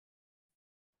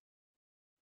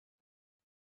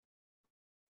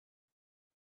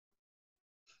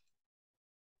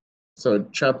So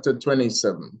chapter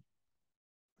 27,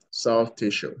 soft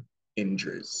tissue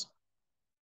injuries,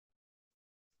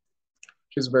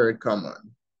 which is very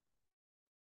common.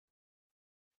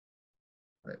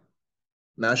 Right.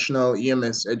 National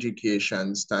EMS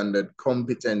education standard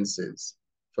competencies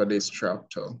for this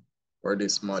chapter or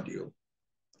this module.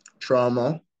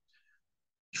 Trauma.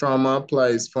 Trauma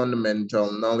applies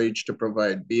fundamental knowledge to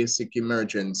provide basic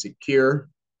emergency care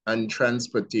and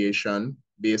transportation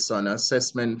based on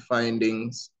assessment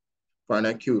findings for an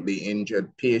acutely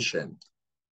injured patient.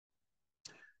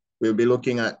 We'll be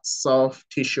looking at soft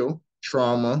tissue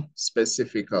trauma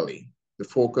specifically. The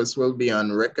focus will be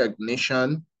on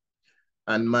recognition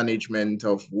and management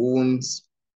of wounds,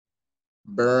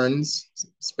 burns,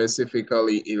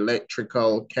 specifically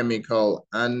electrical, chemical,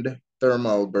 and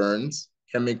thermal burns,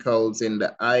 chemicals in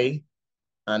the eye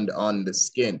and on the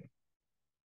skin.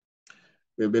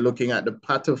 We'll be looking at the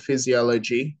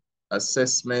pathophysiology,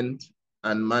 assessment,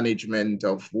 and management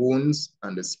of wounds,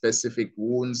 and the specific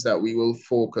wounds that we will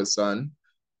focus on: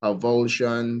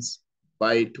 avulsions,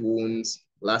 bite wounds,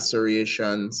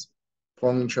 lacerations,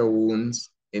 puncture wounds,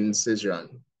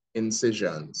 incisions.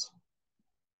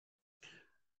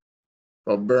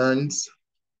 For burns,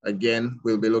 again,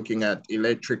 we'll be looking at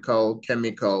electrical,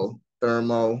 chemical,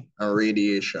 thermal, and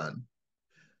radiation.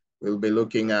 We'll be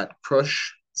looking at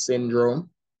crush syndrome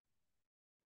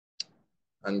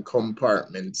and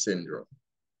compartment syndrome.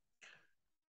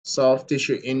 Soft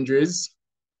tissue injuries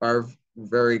are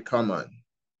very common,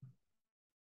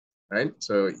 right?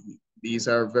 So these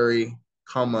are very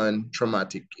common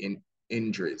traumatic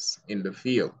injuries in the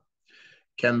field.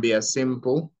 Can be as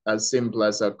simple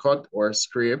as a cut or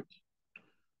scrape,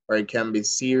 or it can be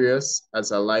serious as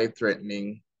a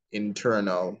life-threatening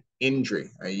internal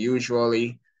injury. And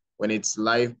usually when it's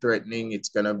life-threatening, it's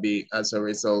gonna be as a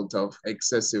result of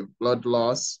excessive blood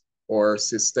loss or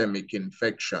systemic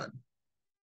infection.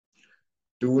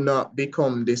 Do not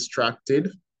become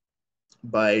distracted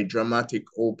by dramatic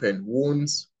open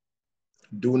wounds.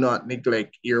 Do not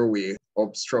neglect airway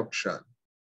obstruction.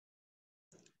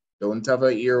 Don't have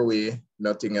an airway,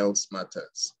 nothing else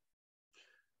matters.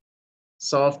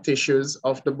 Soft tissues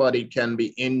of the body can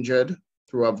be injured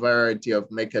through a variety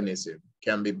of mechanisms.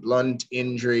 Can be blunt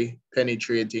injury,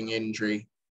 penetrating injury,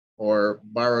 or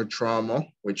barotrauma,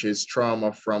 which is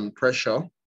trauma from pressure,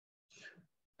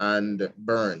 and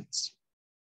burns.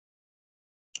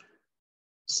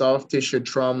 Soft tissue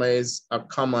trauma is a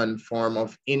common form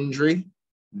of injury.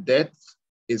 Death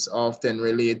is often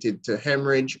related to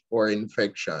hemorrhage or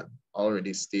infection.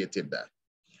 Already stated that.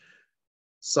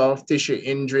 Soft tissue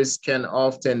injuries can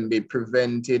often be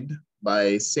prevented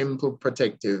by simple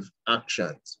protective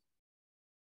actions.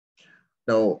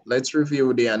 Now, let's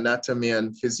review the anatomy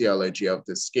and physiology of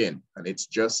the skin, and it's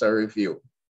just a review.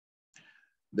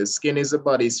 The skin is the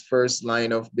body's first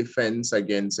line of defense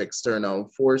against external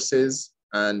forces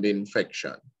and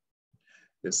infection.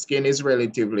 The skin is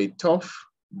relatively tough,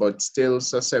 but still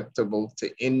susceptible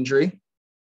to injury,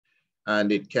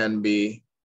 and it can be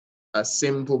a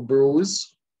simple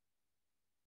bruise,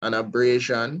 an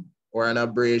abrasion, or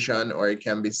it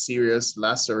can be serious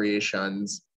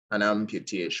lacerations and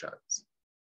amputations.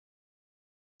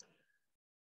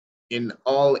 In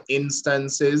all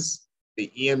instances,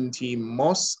 the EMT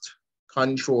must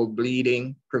control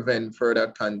bleeding, prevent further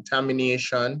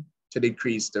contamination to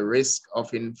decrease the risk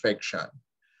of infection.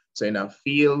 So in a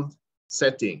field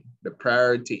setting, the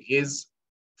priority is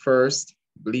first,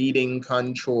 bleeding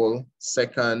control,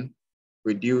 second,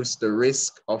 reduce the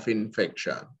risk of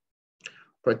infection.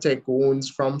 Protect wounds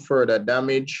from further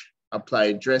damage,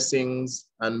 apply dressings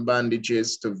and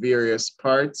bandages to various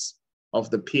parts of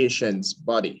the patient's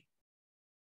body.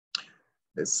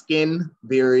 The skin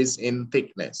varies in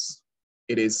thickness.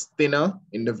 It is thinner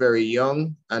in the very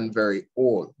young and very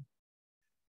old.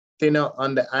 Thinner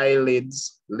on the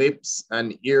eyelids, lips,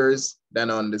 and ears than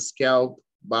on the scalp,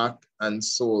 back, and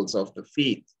soles of the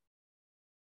feet.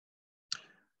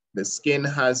 The skin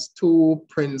has two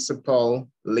principal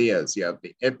layers. You have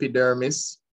the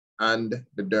epidermis and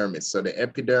the dermis. So the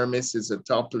epidermis is the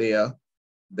top layer.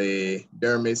 The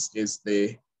dermis is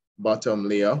the bottom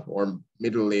layer or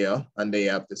middle layer, and they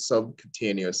have the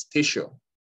subcutaneous tissue.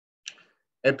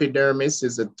 Epidermis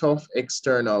is a tough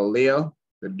external layer.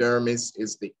 The dermis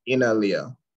is the inner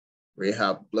layer, where you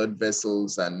have blood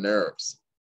vessels and nerves.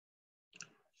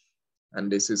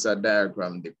 And this is a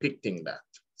diagram depicting that.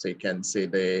 So you can see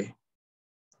the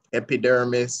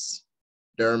epidermis,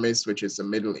 dermis, which is the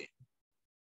middle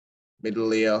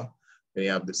layer. Then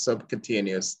you have the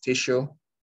subcutaneous tissue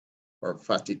or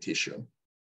fatty tissue.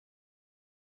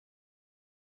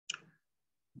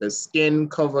 The skin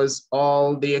covers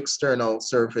all the external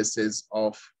surfaces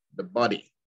of the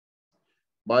body.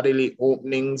 Bodily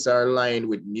openings are lined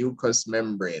with mucous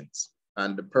membranes,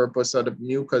 and the purpose of the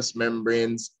mucous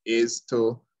membranes is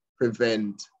to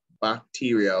prevent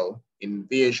bacterial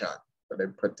invasion. So they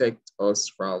protect us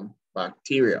from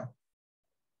bacteria.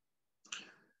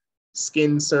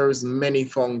 Skin serves many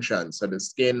functions. So the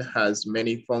skin has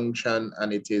many functions,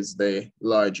 and it is the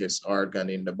largest organ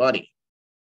in the body.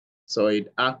 So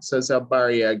it acts as a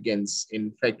barrier against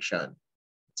infection.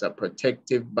 It's a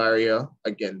protective barrier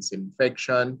against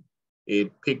infection.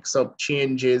 It picks up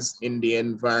changes in the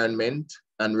environment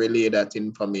and relay that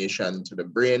information to the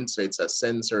brain. So it's a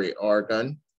sensory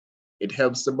organ. It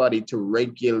helps the body to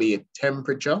regulate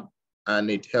temperature,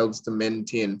 and it helps to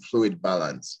maintain fluid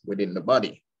balance within the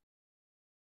body.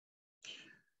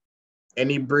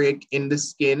 Any break in the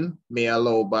skin may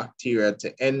allow bacteria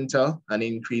to enter and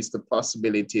increase the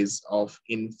possibilities of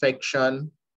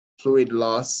infection, fluid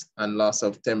loss, and loss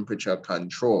of temperature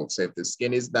control. So if the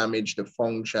skin is damaged, the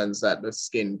functions that the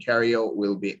skin carry out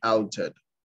will be altered.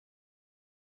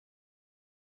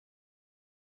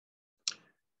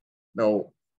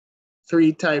 Now,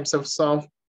 3 types of soft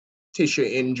tissue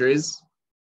injuries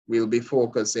we'll be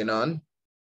focusing on: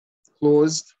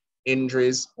 closed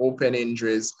injuries, open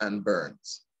injuries, and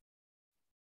burns.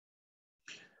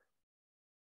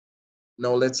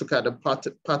 Now let's look at the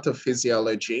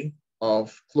pathophysiology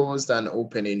of closed and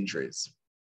open injuries.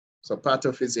 So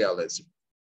pathophysiology.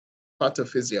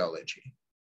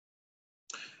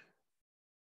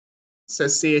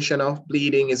 Cessation of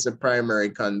bleeding is the primary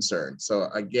concern. So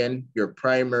again, your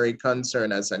primary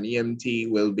concern as an EMT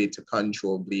will be to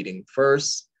control bleeding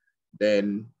first,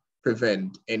 then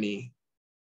prevent any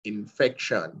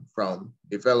infection from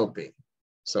developing.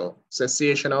 So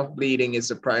cessation of bleeding is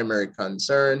the primary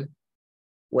concern.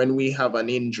 When we have an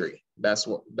injury, that's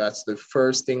the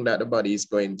first thing that the body is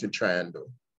going to try and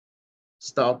do.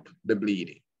 Stop the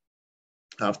bleeding.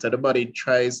 After the body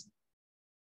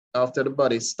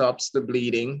stops the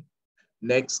bleeding,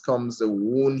 next comes the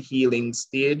wound healing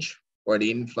stage or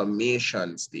the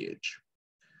inflammation stage.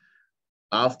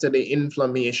 After the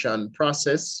inflammation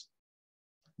process,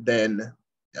 then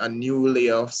a new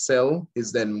layer of cell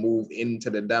is then moved into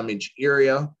the damaged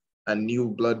area and new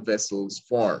blood vessels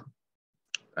form.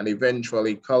 And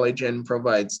eventually collagen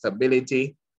provides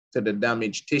stability to the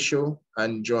damaged tissue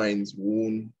and joins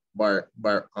wound borders.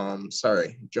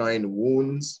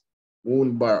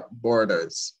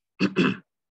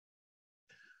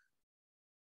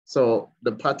 So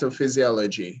the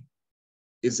pathophysiology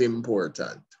is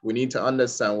important. We need to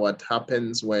understand what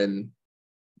happens when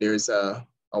there's a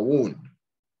wound.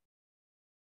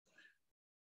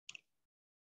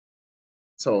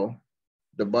 So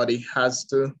the body has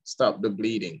to stop the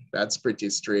bleeding. That's pretty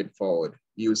straightforward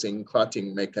using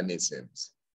clotting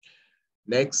mechanisms.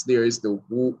 Next, there is the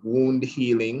wound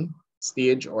healing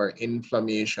stage or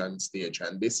inflammation stage.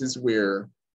 And this is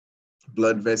where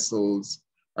blood vessels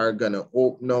are gonna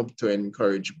open up to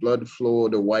encourage blood flow.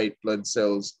 The white blood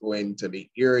cells go into the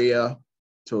area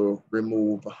to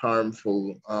remove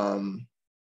harmful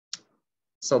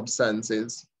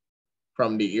substances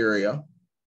from the area,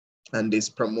 and this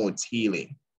promotes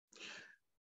healing.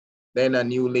 Then a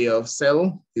new layer of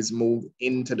cell is moved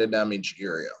into the damaged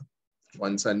area.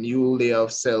 Once a new layer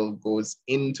of cell goes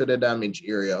into the damaged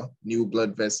area, new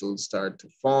blood vessels start to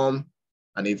form,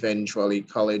 and eventually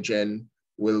collagen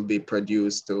will be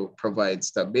produced to provide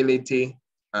stability,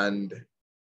 and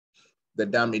the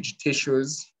damaged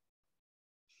tissues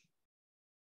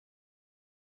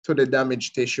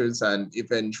and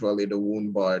eventually the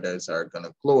wound borders are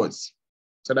gonna close.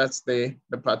 So that's the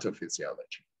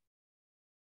pathophysiology.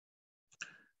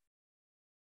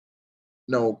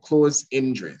 Now, closed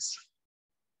injuries.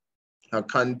 A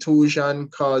contusion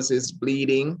causes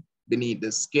bleeding beneath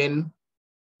the skin,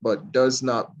 but does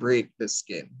not break the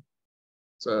skin.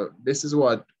 So this is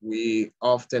what we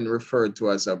often refer to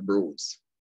as a bruise.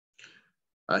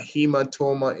 A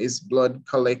hematoma is blood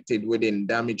collected within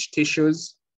damaged tissue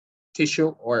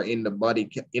or in a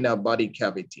body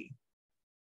cavity.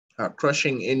 A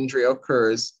crushing injury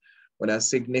occurs when a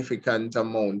significant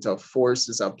amount of force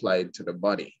is applied to the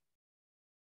body.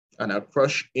 And a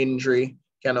crush injury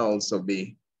can also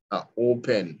be an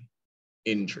open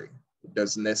injury. It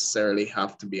doesn't necessarily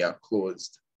have to be a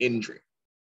closed injury.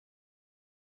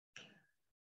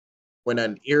 When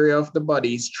an area of the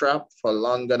body is trapped for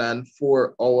longer than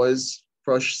 4 hours,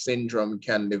 crush syndrome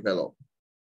can develop.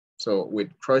 So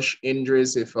with crush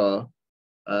injuries, if a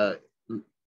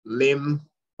limb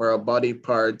or a body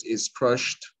part is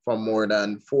crushed for more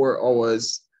than 4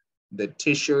 hours, the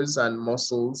tissues and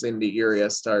muscles in the area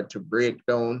start to break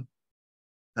down,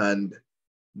 and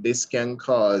this can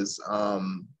cause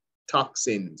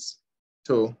toxins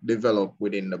to develop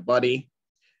within the body.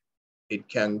 It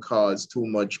can cause too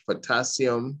much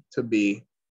potassium to be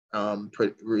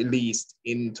released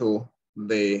into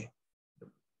the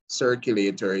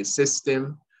circulatory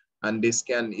system, and this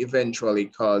can eventually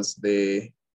cause the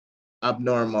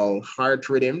abnormal heart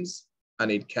rhythms,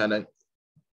 and it can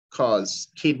cause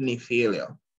kidney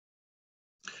failure.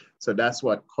 So that's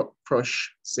what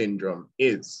crush syndrome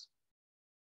is.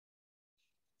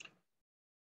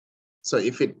 So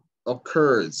if it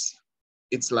occurs,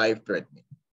 it's life-threatening.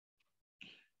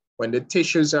 When the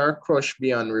tissues are crushed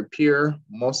beyond repair,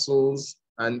 muscles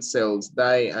and cells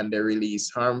die and they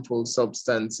release harmful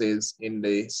substances in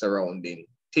the surrounding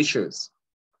tissues.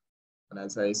 And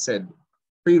as I said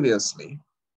previously,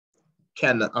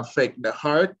 can affect the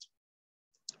heart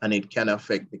and it can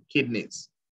affect the kidneys.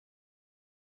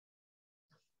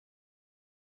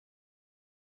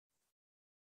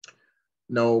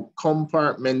 Now,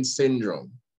 compartment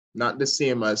syndrome, not the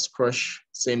same as crush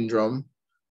syndrome.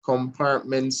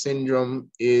 Compartment syndrome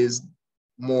is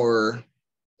more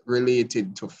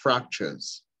related to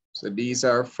fractures. So these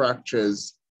are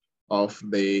fractures of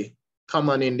the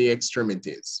common in the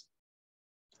extremities.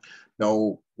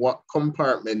 Now, what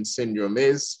compartment syndrome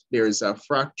is, there is a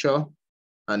fracture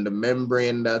and the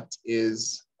membrane that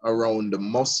is around the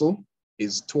muscle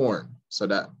is torn. So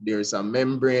that there's a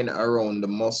membrane around the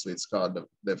muscle, it's called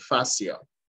the fascia.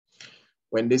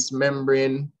 When this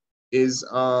membrane is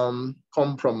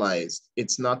compromised,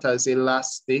 it's not as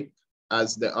elastic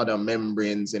as the other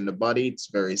membranes in the body, it's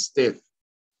very stiff.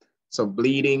 So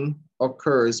bleeding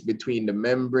occurs between the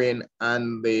membrane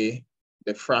and the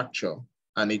fracture,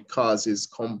 and it causes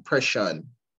compression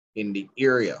in the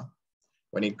area.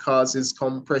 When it causes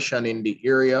compression in the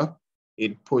area,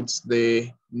 it puts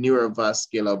the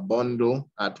neurovascular bundle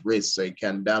at risk. So it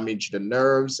can damage the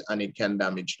nerves and it can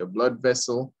damage the blood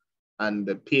vessel, and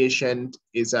the patient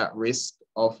is at risk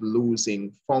of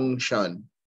losing function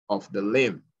of the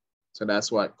limb. So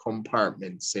that's what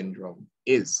compartment syndrome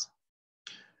is.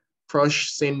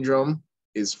 Crush syndrome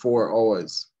is 4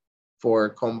 hours. For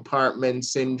compartment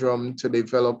syndrome to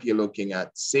develop, you're looking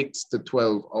at 6 to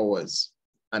 12 hours,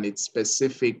 and it's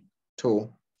specific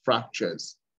to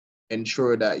fractures.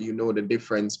 Ensure that you know the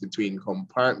difference between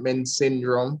compartment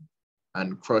syndrome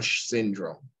and crush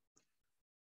syndrome.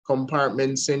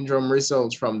 Compartment syndrome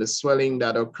results from the swelling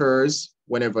that occurs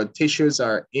whenever tissues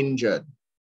are injured.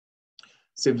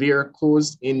 Severe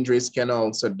closed injuries can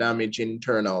also damage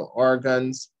internal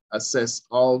organs. Assess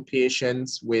all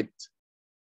patients with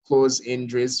closed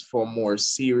injuries for more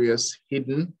serious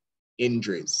hidden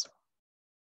injuries.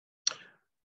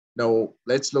 Now,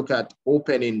 let's look at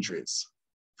open injuries.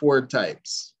 4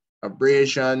 types: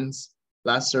 abrasions,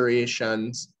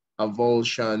 lacerations,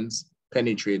 avulsions,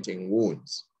 penetrating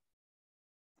wounds.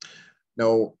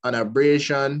 Now, an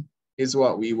abrasion is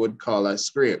what we would call a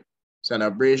scrape. So an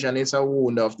abrasion is a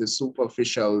wound of the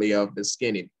superficial layer of the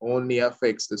skin. It only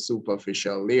affects the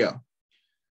superficial layer.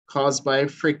 Caused by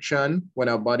friction when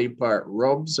a body part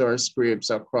rubs or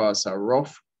scrapes across a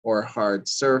rough or hard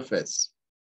surface.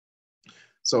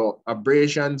 So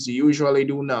abrasions usually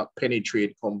do not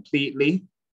penetrate completely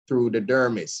through the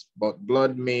dermis, but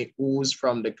blood may ooze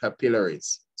from the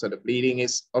capillaries. So the bleeding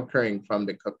is occurring from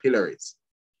the capillaries.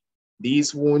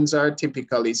 These wounds are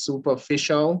typically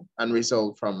superficial and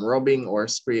result from rubbing or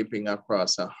scraping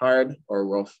across a hard or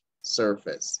rough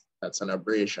surface. That's an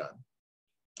abrasion.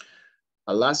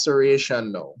 A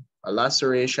laceration, no. A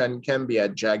laceration can be a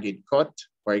jagged cut,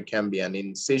 or it can be an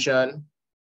incision,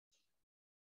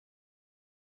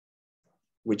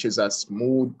 which is a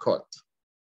smooth cut.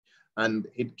 And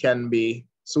it can be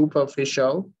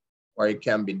superficial or it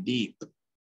can be deep.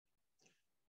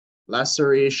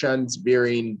 Lacerations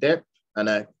vary in depth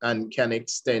and can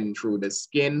extend through the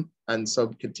skin and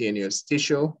subcutaneous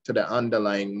tissue to the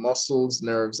underlying muscles,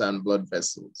 nerves, and blood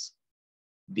vessels.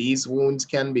 These wounds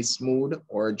can be smooth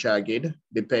or jagged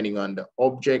depending on the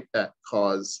object that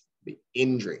caused the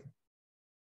injury.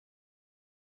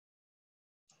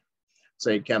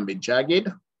 So it can be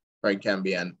jagged or it can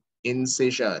be an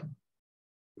incision,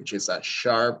 which is a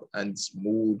sharp and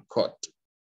smooth cut.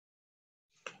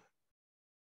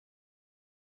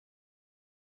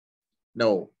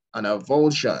 Now, an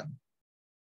avulsion.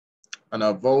 An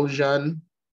avulsion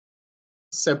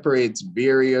separates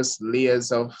various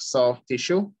layers of soft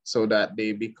tissue so that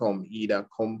they become either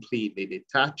completely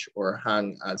detached or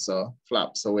hang as a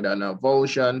flap. So with an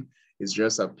avulsion, it's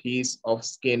just a piece of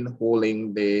skin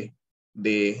holding the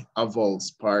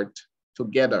avulsed part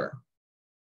together.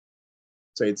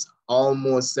 So it's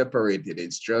almost separated.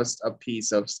 It's just a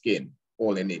piece of skin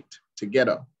holding it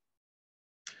together.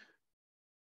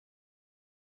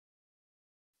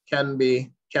 Can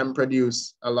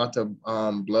produce a lot of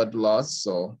blood loss,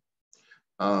 so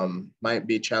might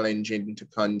be challenging to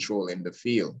control in the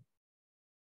field.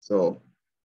 So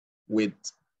with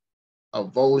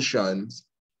avulsions,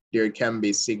 there can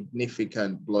be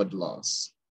significant blood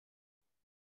loss.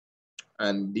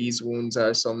 And these wounds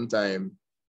are sometimes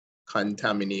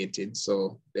contaminated,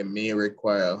 so they may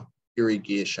require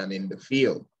irrigation in the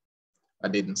field. I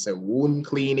didn't say wound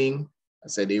cleaning, I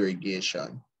said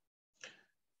irrigation.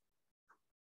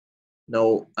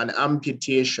 Now, an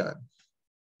amputation.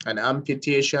 An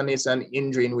amputation is an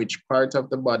injury in which part of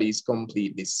the body is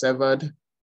completely severed.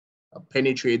 A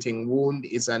penetrating wound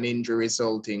is an injury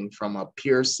resulting from a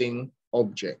piercing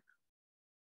object.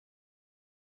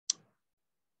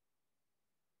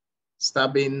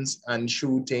 Stabbings and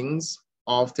shootings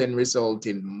often result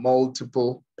in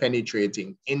multiple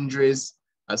penetrating injuries.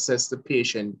 Assess the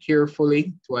patient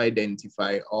carefully to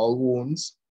identify all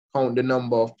wounds, count the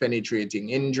number of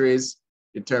penetrating injuries,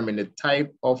 determine the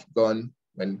type of gun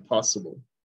when possible.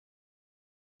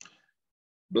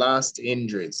 Blast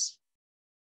injuries.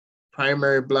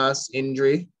 Primary blast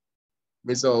injury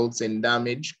results in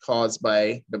damage caused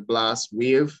by the blast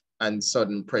wave and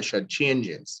sudden pressure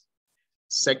changes.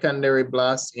 Secondary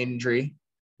blast injury,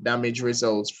 damage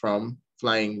results from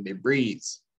flying debris.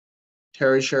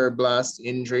 Tertiary blast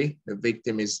injury, the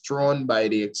victim is thrown by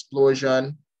the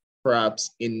explosion,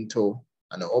 perhaps into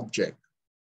an object.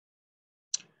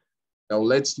 Now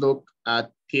let's look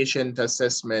at patient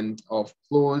assessment of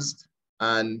closed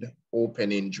and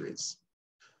open injuries.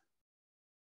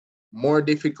 More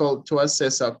difficult to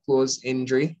assess a closed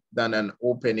injury than an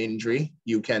open injury.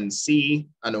 You can see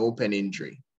an open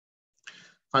injury.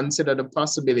 Consider the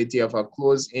possibility of a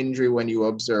closed injury when you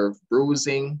observe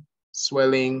bruising,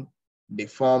 swelling,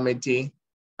 deformity,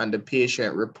 and the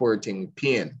patient reporting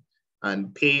pain.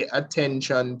 And pay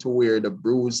attention to where the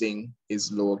bruising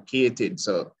is located.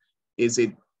 So is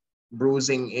it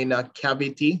bruising in a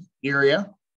cavity area?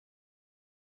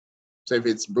 So if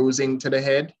it's bruising to the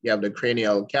head, you have the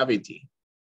cranial cavity.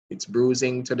 If it's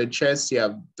bruising to the chest, you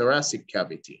have thoracic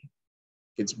cavity.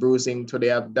 If it's bruising to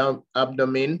the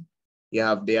abdomen, you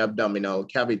have the abdominal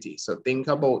cavity. So think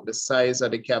about the size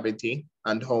of the cavity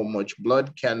and how much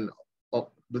blood can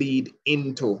bleed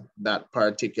into that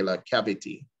particular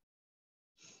cavity.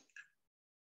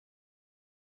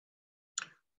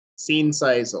 Scene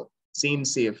size up, scene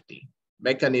safety,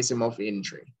 mechanism of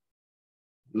injury.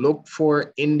 Look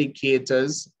for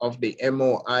indicators of the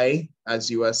MOI as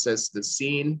you assess the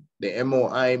scene. The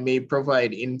MOI may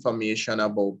provide information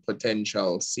about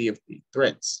potential safety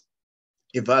threats.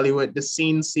 Evaluate the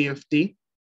scene safety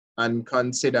and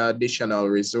consider additional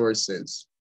resources.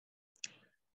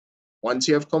 Once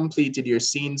you have completed your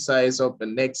scene size up, the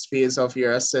next phase of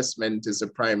your assessment is a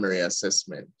primary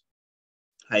assessment.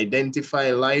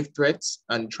 Identify life threats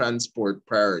and transport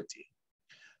priority.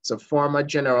 So form a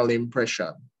general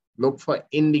impression. Look for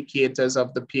indicators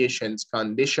of the patient's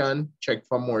condition. Check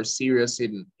for more serious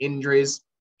injuries.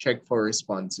 Check for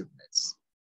responsiveness.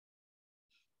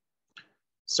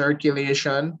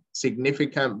 Circulation,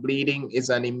 significant bleeding is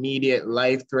an immediate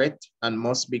life threat and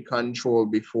must be controlled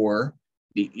before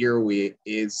the airway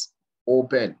is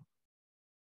open.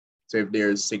 So if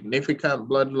there's significant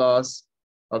blood loss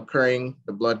occurring,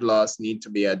 the blood loss needs to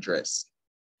be addressed.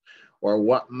 Or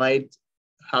what might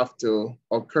have to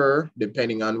occur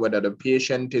depending on whether the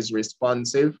patient is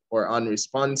responsive or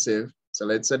unresponsive. So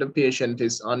let's say the patient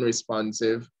is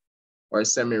unresponsive or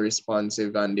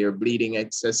semi-responsive and they're bleeding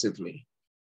excessively.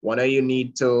 One of you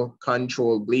need to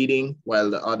control bleeding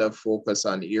while the other focus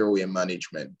on airway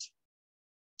management.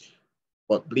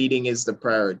 But bleeding is the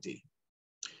priority.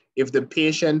 If the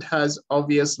patient has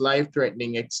obvious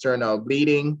life-threatening external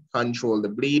bleeding, control the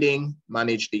bleeding,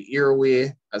 manage the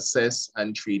airway, assess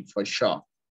and treat for shock.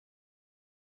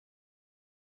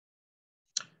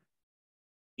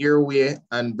 Airway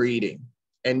and breathing.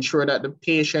 Ensure that the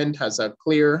patient has a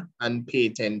clear and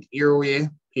patent airway.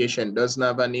 Patient doesn't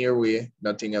have an airway,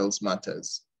 nothing else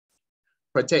matters.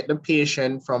 Protect the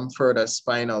patient from further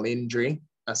spinal injury.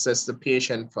 Assess the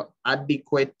patient for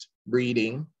adequate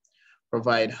breathing.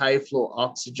 Provide high flow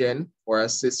oxygen or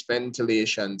assist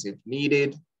ventilations if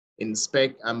needed.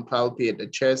 Inspect and palpate the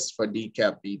chest for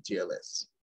decap BTLS.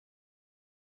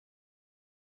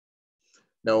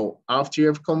 Now, after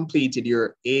you've completed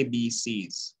your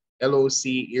ABCs,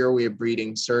 LOC, airway,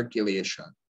 breathing, circulation,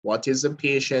 what is the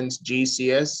patient's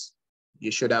GCS?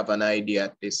 You should have an idea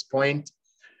at this point.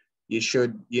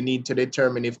 You need to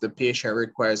determine if the patient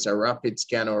requires a rapid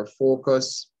scan or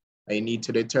focus. And you need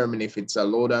to determine if it's a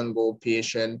load and go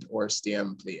patient or stay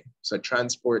and play. So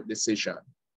transport decision.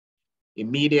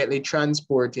 Immediately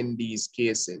transport in these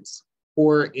cases.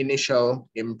 Poor initial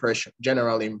impression,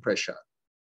 general impression.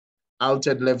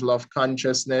 Altered level of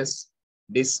consciousness,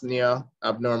 dyspnea,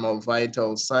 abnormal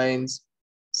vital signs,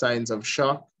 signs of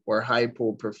shock or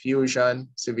hypoperfusion,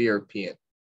 severe pain.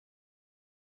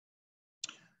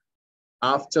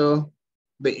 After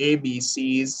the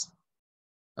ABCs,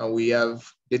 we have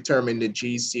determined the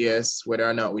GCS, whether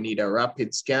or not we need a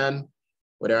rapid scan,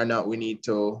 whether or not we need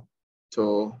to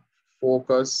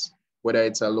focus, whether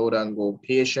it's a load and go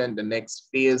patient. The next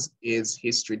phase is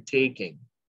history taking.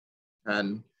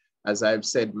 And as I've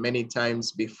said many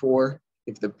times before,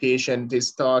 if the patient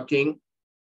is talking,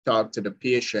 talk to the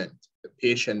patient. The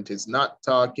patient is not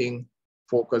talking,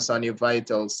 focus on your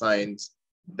vital signs,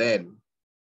 then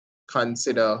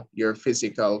consider your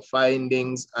physical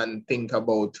findings and think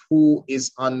about who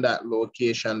is on that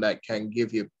location that can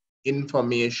give you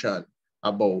information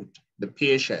about the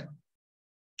patient.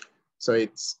 So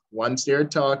it's once they're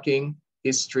talking,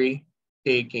 history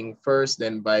taking first,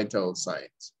 then vital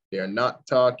signs. They're not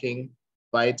talking,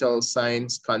 vital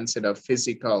signs, consider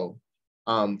physical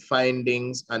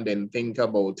findings, and then think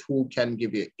about who can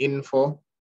give you info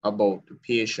about the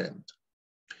patient.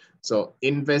 So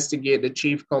investigate the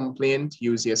chief complaint,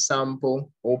 use your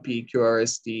sample,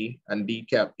 OPQRST, and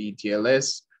DCAP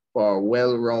BTLS for a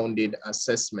well-rounded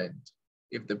assessment.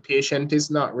 If the patient is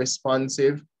not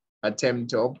responsive, attempt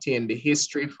to obtain the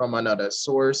history from another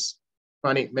source.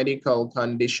 Chronic medical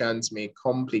conditions may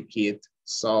complicate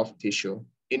soft tissue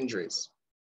injuries.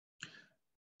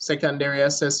 Secondary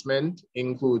assessment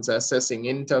includes assessing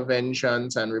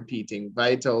interventions and repeating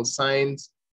vital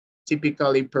signs.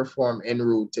 Typically perform en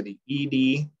route to the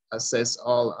ED, assess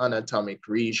all anatomic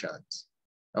regions.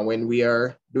 And when we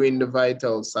are doing the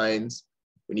vital signs,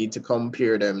 we need to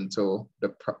compare them to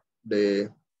the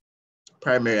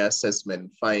primary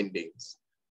assessment findings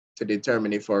to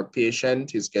determine if our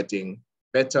patient is getting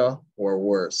better or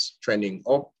worse, trending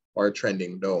up or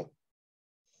trending down.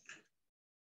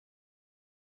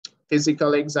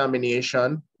 Physical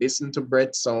examination, listen to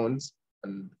breath sounds,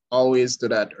 and always do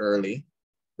that early.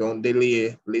 Don't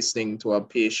delay listening to a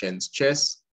patient's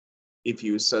chest if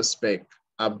you suspect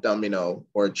abdominal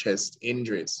or chest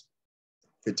injuries.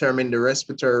 Determine the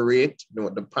respiratory rate,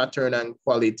 note the pattern and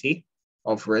quality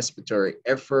of respiratory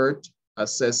effort,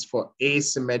 assess for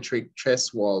asymmetric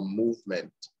chest wall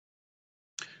movement.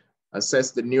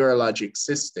 Assess the neurologic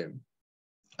system,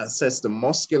 assess the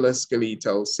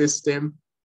musculoskeletal system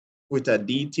with a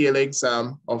detailed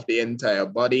exam of the entire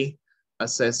body,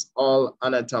 assess all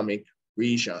anatomic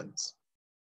regions.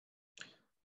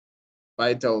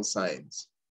 Vital signs.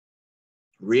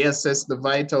 Reassess the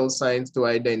vital signs to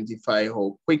identify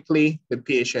how quickly the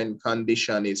patient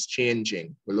condition is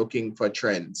changing. We're looking for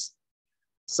trends.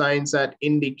 Signs that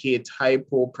indicate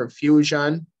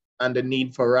hypoperfusion and the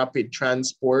need for rapid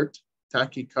transport,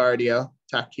 tachycardia,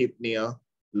 tachypnea,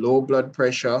 low blood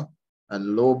pressure,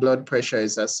 and low blood pressure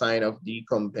is a sign of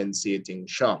decompensating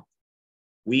shock.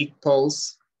 Weak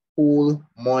pulse, cool,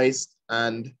 moist,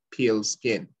 and pale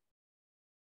skin.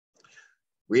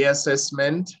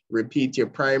 Reassessment, repeat your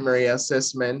primary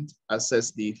assessment,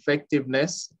 assess the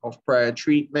effectiveness of prior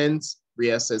treatments,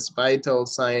 reassess vital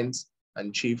signs,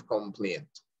 and chief complaint.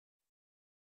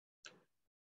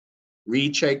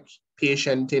 Recheck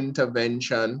patient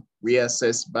intervention,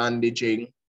 reassess bandaging,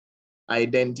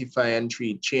 identify and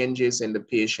treat changes in the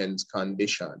patient's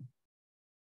condition.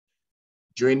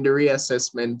 During the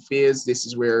reassessment phase, this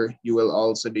is where you will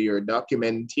also do your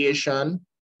documentation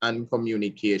and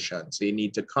communication. So you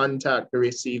need to contact the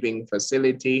receiving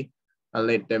facility and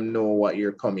let them know what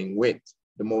you're coming with,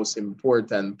 the most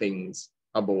important things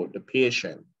about the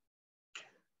patient.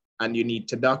 And you need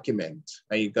to document.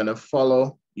 Are you gonna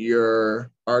follow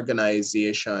your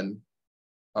organization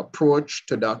approach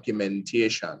to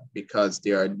documentation? Because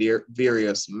there are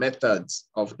various methods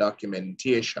of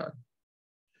documentation.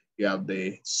 You have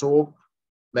the SOAP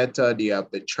method, you have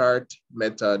the chart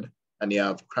method, and you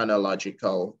have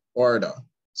chronological order.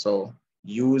 So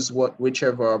use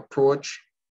whichever approach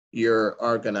your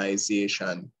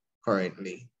organization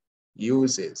currently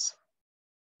uses.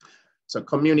 So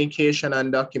communication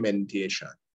and documentation.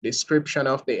 Description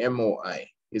of the MOI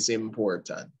is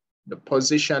important. The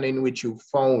position in which you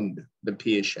found the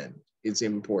patient is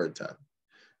important.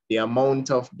 The amount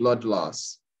of blood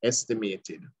loss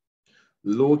estimated.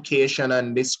 Location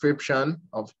and description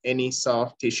of any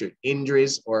soft tissue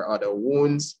injuries or other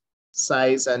wounds,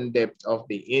 size and depth of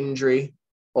the injury,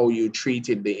 how you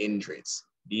treated the injuries.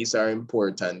 These are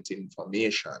important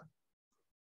information.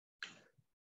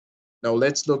 Now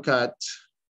let's look at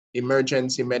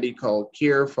emergency medical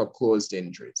care for closed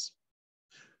injuries.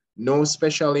 No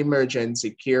special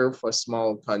emergency care for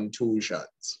small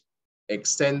contusions.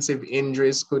 Extensive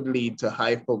injuries could lead to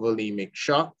hypovolemic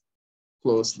shock.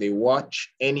 Closely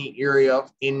watch any area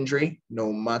of injury,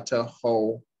 no matter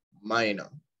how minor.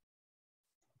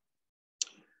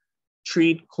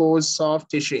 Treat closed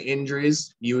soft tissue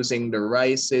injuries using the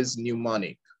Rice's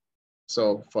mnemonic.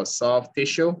 So for soft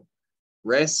tissue,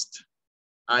 rest,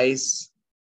 ice,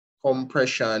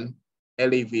 compression,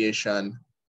 elevation,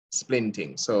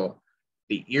 splinting. So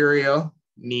the area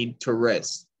need to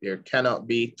rest. There cannot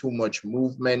be too much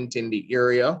movement in the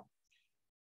area.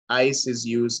 Ice is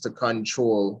used to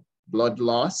control blood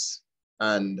loss,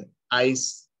 and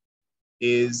ice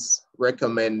is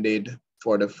recommended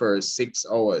for the first 6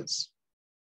 hours.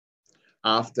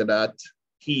 After that,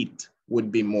 heat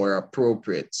would be more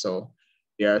appropriate. So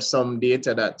there are some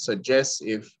data that suggests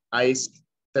if ice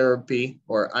therapy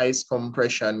or ice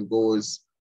compression goes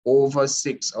over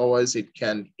 6 hours, it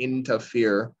can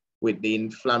interfere with the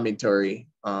inflammatory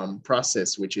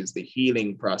process, which is the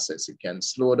healing process. It can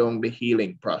slow down the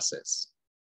healing process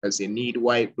because you need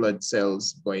white blood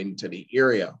cells going to the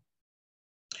area.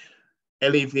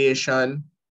 Elevation,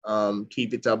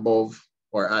 keep it above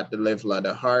or at the level of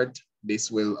the heart. This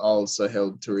will also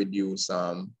help to reduce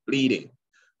bleeding.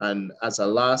 And as a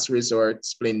last resort,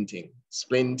 splinting.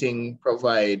 Splinting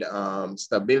provide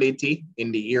stability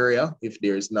in the area. If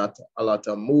there's not a lot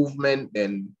of movement,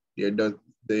 then the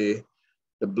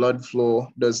blood flow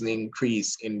doesn't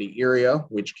increase in the area,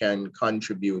 which can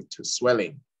contribute to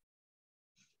swelling.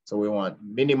 So we want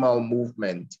minimal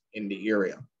movement in the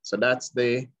area. So that's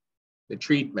the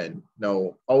treatment.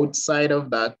 Now, outside of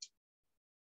that,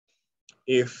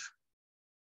 if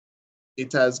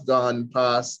it has gone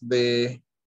past the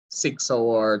 6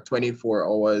 hour, 24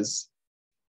 hours,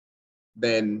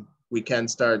 then we can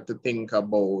start to think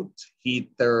about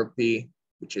heat therapy,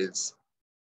 which is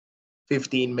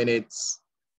 15 minutes.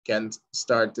 Can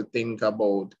start to think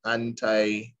about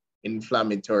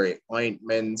anti-inflammatory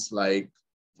ointments like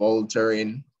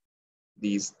Voltaren.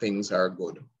 These things are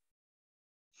good.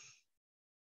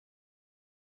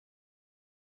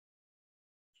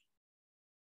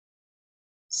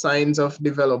 Signs of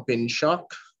developing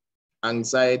shock,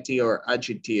 anxiety or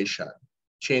agitation,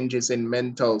 changes in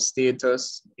mental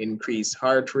status, increased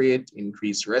heart rate,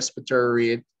 increased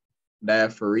respiratory rate,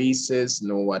 diaphoresis,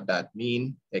 know what that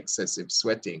means, excessive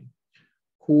sweating.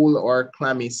 Cool or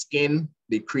clammy skin,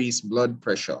 decreased blood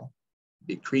pressure.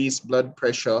 Decreased blood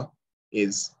pressure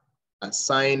is a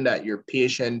sign that your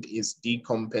patient is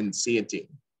decompensating.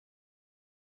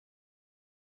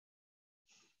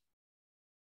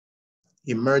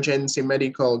 Emergency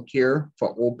medical care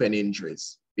for open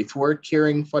injuries. Before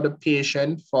caring for the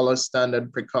patient, follow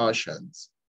standard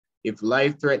precautions. If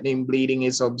life-threatening bleeding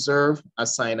is observed,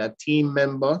 assign a team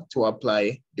member to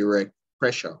apply direct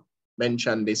pressure.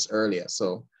 Mentioned this earlier.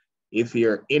 So if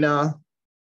you're in a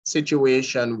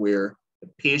situation where the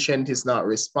patient is not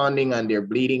responding and they're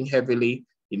bleeding heavily,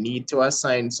 you need to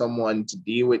assign someone to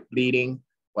deal with bleeding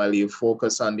while you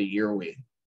focus on the airway.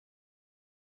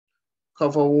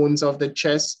 Cover wounds of the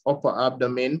chest, upper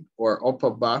abdomen, or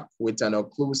upper back with an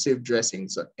occlusive dressing.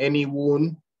 So any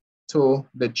wound to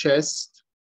the chest,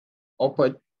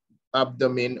 upper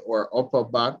abdomen, or upper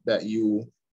back that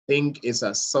you think is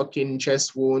a sucking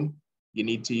chest wound, you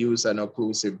need to use an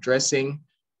occlusive dressing.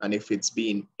 And if it's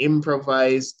being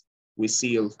improvised, we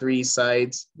seal 3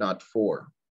 sides, not 4.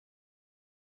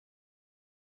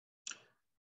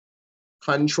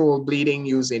 Control bleeding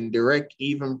using direct,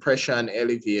 even pressure and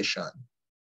elevation.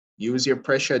 Use your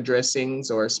pressure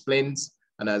dressings or splints,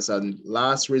 and as a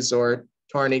last resort,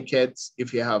 tourniquets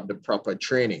if you have the proper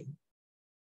training.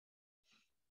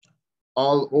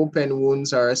 All open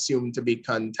wounds are assumed to be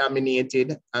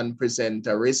contaminated and present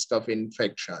a risk of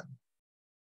infection.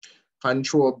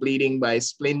 Control bleeding by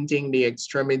splinting the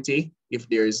extremity if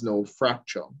there is no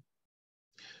fracture.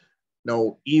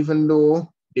 Now, even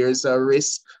though there's a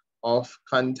risk of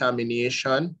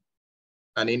contamination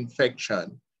and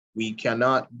infection, we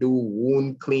cannot do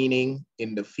wound cleaning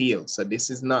in the field. So this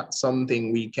is not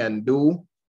something we can do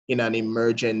in an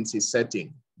emergency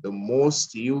setting. The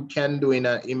most you can do in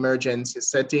an emergency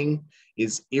setting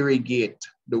is irrigate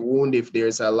the wound if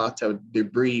there's a lot of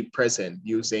debris present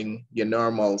using your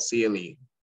normal saline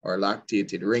or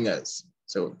lactated ringers.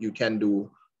 So you can do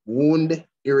wound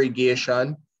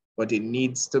irrigation, but it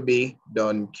needs to be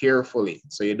done carefully.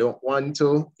 So you don't want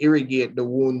to irrigate the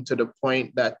wound to the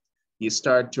point that you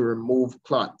start to remove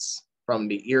clots. from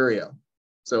the area.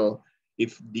 So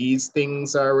if these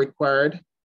things are required,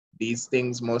 these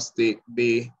things must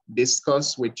be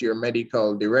discussed with your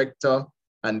medical director,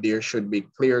 and there should be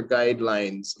clear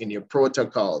guidelines in your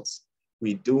protocols.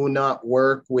 We do not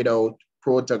work without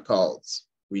protocols.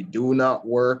 We do not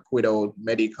work without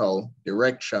medical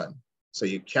direction. So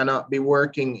you cannot be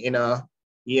working in a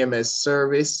EMS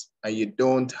service and you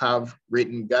don't have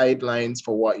written guidelines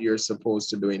for what you're supposed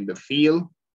to do in the field,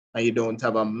 and you don't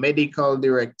have a medical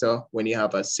director when you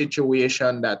have a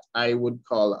situation that I would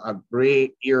call a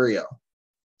gray area.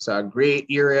 So a gray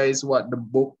area is what the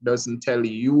book doesn't tell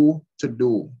you to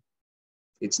do.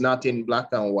 It's not in black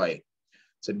and white.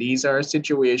 So these are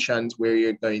situations where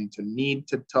you're going to need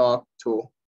to talk to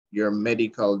your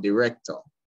medical director.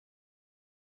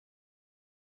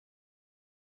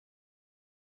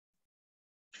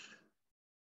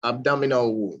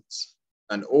 Abdominal wounds.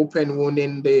 An open wound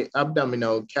in the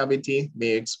abdominal cavity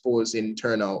may expose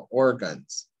internal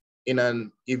organs. In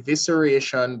an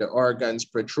evisceration, the organs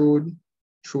protrude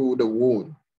through the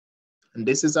wound. And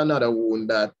this is another wound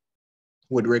that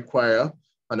would require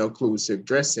an occlusive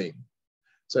dressing.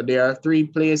 So there are 3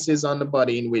 places on the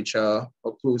body in which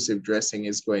occlusive dressing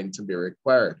is going to be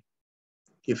required.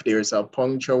 If there's a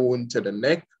puncture wound to the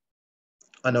neck,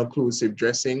 an occlusive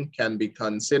dressing can be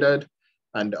considered,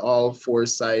 and all 4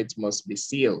 sides must be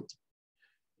sealed.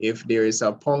 If there is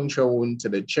a puncture wound to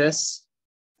the chest,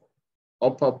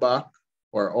 upper back,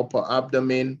 or upper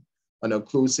abdomen, an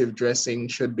occlusive dressing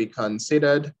should be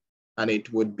considered, and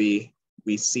it would be,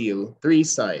 we seal 3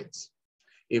 sides.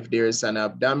 If there's an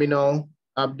abdominal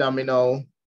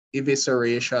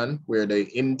evisceration where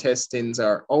the intestines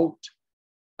are out,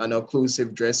 an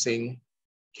occlusive dressing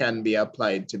can be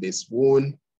applied to this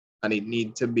wound, and it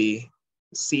needs to be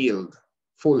sealed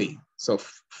fully. So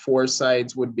 4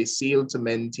 sides would be sealed to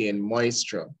maintain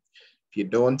moisture. If you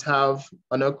don't have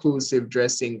an occlusive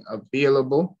dressing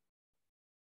available,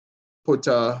 put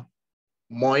a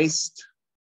moist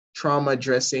trauma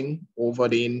dressing over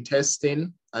the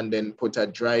intestine and then put a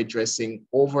dry dressing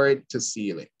over it to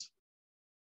seal it.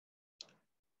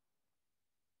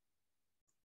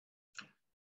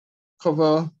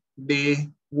 Cover the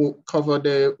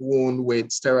wound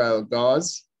with sterile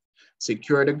gauze.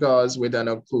 Secure the gauze with an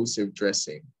occlusive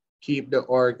dressing. Keep the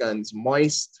organs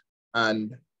moist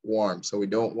and warm. So we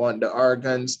don't want the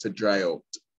organs to dry out.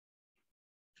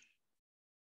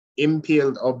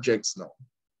 Impaled objects now.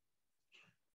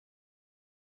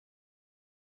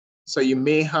 So you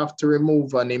may have to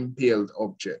remove an impaled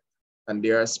object, and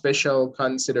there are special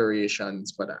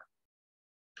considerations for that.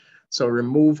 So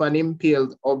remove an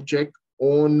impaled object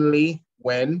only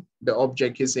when the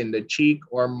object is in the cheek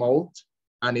or mouth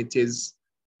and it is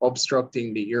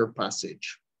obstructing the ear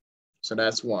passage. So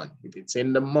that's one. If it's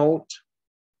in the mouth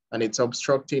and it's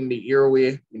obstructing the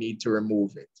airway, we need to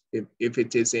remove it. If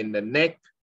it is in the neck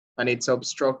and it's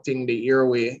obstructing the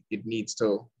airway, it needs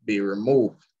to be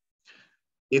removed.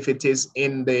 If it is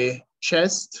in the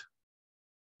chest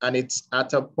and it's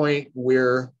at a point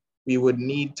where we would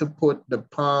need to put the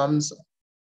palms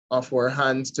of our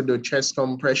hands to do chest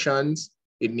compressions,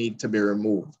 it needs to be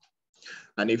removed.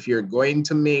 And if you're going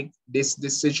to make this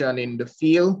decision in the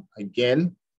field,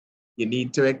 again, you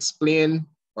need to explain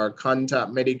or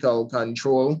contact medical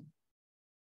control,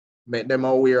 make them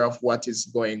aware of what is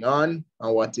going on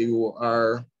and what you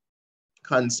are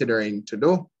considering to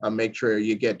do, and make sure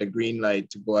you get the green light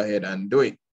to go ahead and do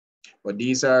it. But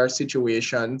these are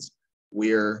situations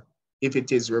where if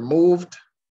it is removed,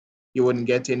 you wouldn't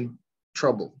get in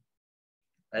trouble,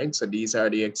 right? So these are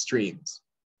the extremes.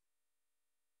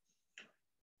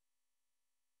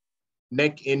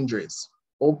 Neck injuries.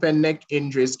 Open neck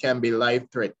injuries can be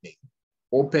life-threatening.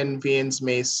 Open veins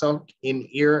may suck in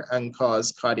ear and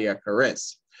cause cardiac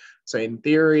arrest. So in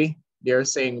theory, they're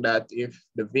saying that if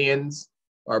the veins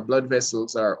or blood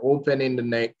vessels are open in the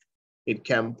neck, it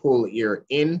can pull ear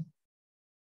in.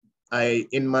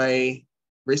 In my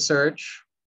research,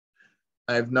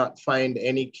 I've not found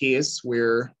any case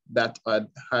where that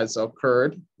has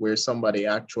occurred, where somebody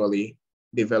actually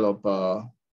developed a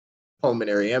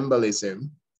pulmonary embolism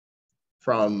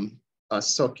from a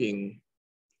sucking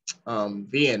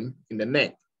vein in the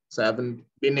neck. So I haven't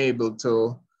been able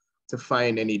to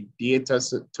find any data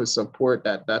to support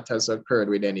that that has occurred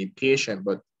with any patient,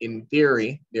 but in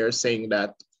theory, they're saying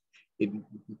that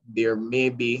there may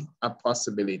be a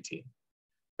possibility.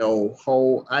 Now,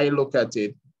 how I look at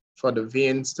it, for the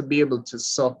veins to be able to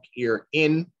suck air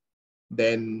in,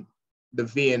 then the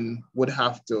vein would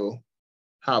have to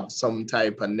have some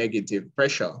type of negative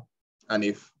pressure. And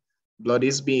if blood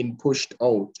is being pushed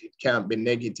out, it can't be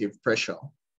negative pressure.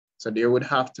 So there would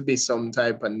have to be some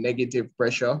type of negative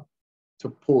pressure to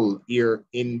pull air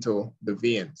into the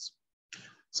veins.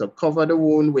 So cover the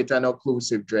wound with an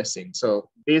occlusive dressing.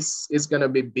 So this is going to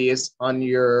be based on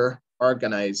your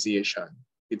organization.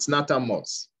 It's not a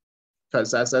must,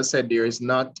 because as I said, there's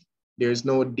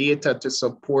no data to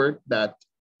support that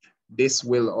this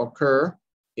will occur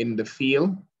in the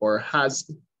field or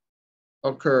has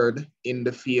occurred in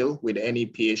the field with any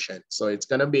patient. So it's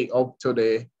going to be up to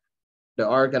the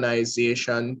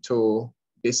organization to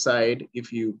decide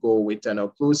if you go with an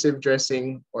occlusive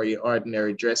dressing or your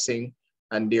ordinary dressing,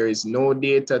 and there is no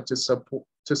data to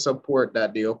support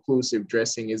that the occlusive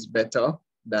dressing is better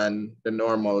than the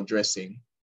normal dressing.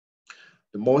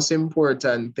 The most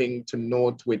important thing to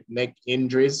note with neck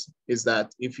injuries is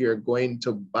that if you're going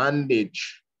to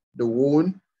bandage the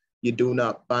wound, you do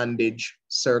not bandage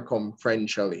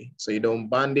circumferentially. So you don't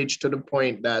bandage to the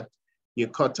point that you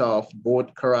cut off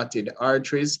both carotid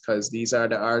arteries, because these are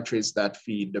the arteries that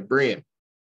feed the brain.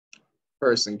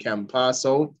 Person can pass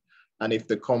out, and if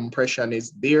the compression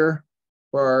is there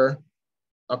for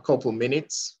a couple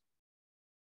minutes,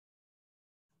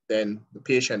 then the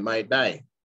patient might die.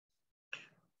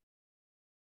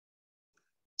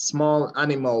 Small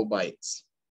animal bites.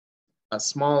 A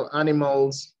small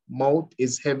animal's mouth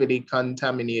is heavily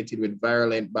contaminated with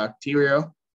virulent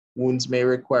bacteria. Wounds may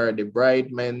require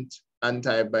debridement,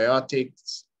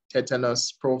 antibiotics,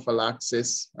 tetanus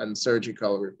prophylaxis, and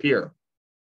surgical repair.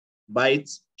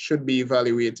 Bites should be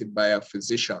evaluated by a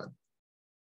physician.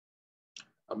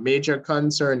 A major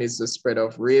concern is the spread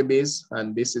of rabies,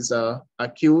 and this is an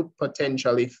acute,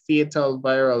 potentially fatal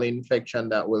viral infection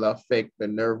that will affect the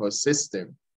nervous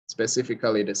system,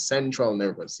 specifically the central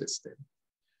nervous system.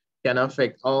 It can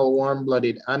affect all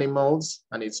warm-blooded animals,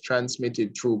 and it's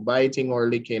transmitted through biting or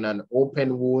licking an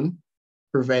open wound,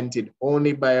 prevented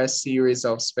only by a series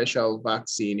of special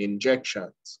vaccine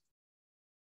injections.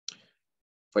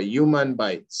 For human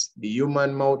bites, the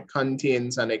human mouth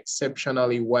contains an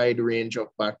exceptionally wide range of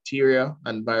bacteria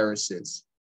and viruses.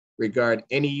 Regard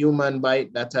any human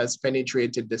bite that has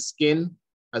penetrated the skin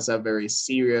as a very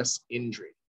serious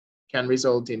injury. It can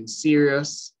result in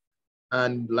serious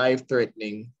and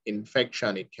life-threatening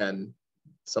infection.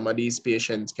 Some of these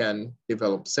patients can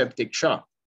develop septic shock.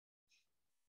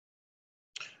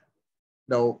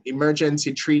 Now,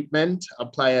 emergency treatment: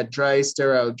 apply a dry,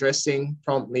 sterile dressing,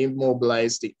 promptly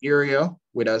immobilize the area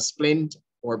with a splint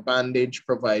or bandage,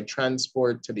 provide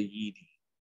transport to the ED.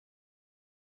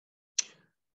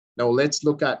 Now, let's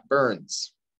look at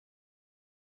burns.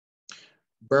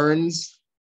 Burns,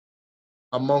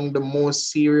 among the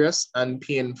most serious and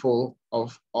painful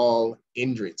of all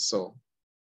injuries. So,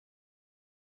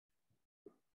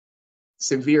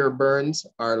 severe burns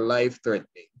are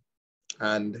life-threatening,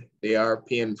 and they are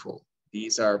painful.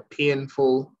 These are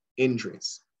painful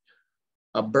injuries.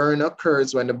 A burn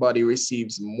occurs when the body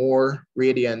receives more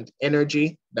radiant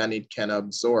energy than it can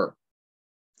absorb.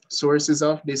 Sources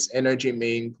of this energy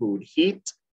may include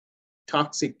heat,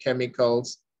 toxic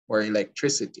chemicals, or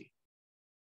electricity.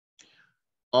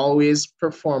 Always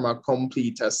perform a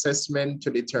complete assessment to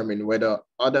determine whether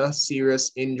other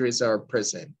serious injuries are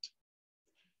present.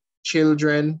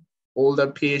 Children,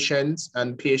 older patients,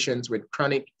 and patients with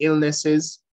chronic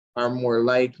illnesses are more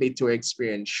likely to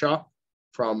experience shock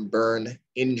from burn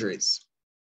injuries.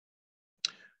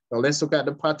 Now let's look at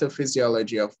the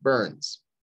pathophysiology of burns.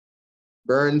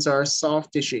 Burns are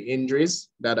soft tissue injuries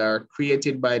that are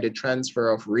created by the transfer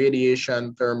of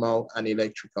radiation, thermal, and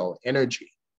electrical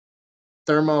energy.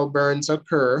 Thermal burns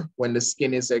occur when the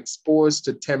skin is exposed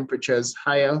to temperatures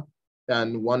higher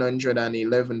than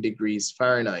 111 degrees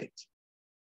Fahrenheit.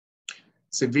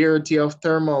 Severity of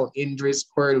thermal injuries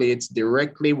correlates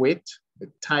directly with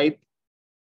the type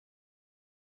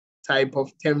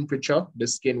of temperature the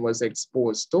skin was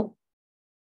exposed to,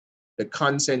 the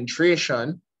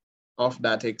concentration of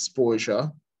that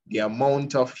exposure, the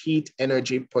amount of heat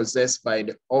energy possessed by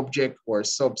the object or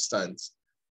substance,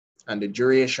 and the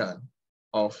duration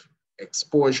of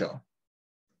exposure.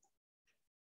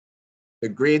 The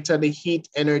greater the heat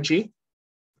energy,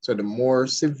 so the more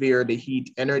severe the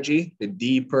heat energy, the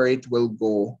deeper it will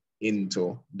go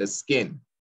into the skin.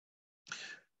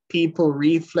 People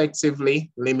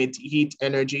reflexively limit heat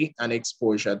energy and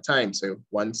exposure time. So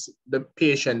once the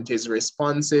patient is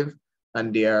responsive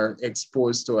and they are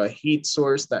exposed to a heat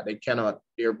source that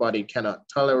their body cannot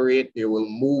tolerate, they will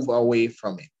move away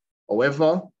from it.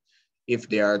 However, if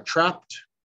they are trapped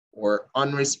or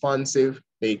unresponsive,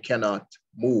 they cannot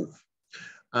move.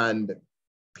 And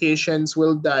patients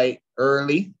will die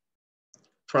early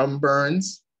from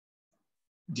burns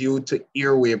due to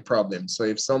airway problems. So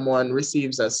if someone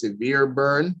receives a severe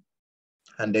burn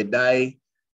and they die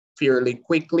fairly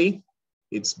quickly,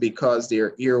 it's because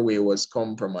their airway was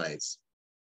compromised.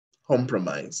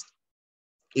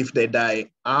 If they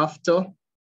die after,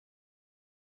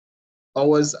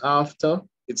 hours after,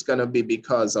 it's gonna be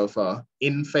because of an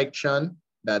infection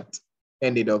that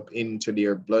ended up into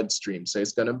their bloodstream. So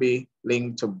it's gonna be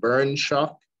linked to burn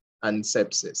shock and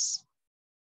sepsis.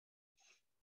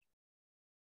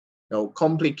 Now,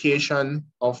 complication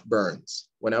of burns.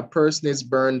 When a person is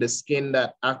burned, the skin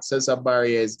that acts as a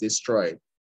barrier is destroyed.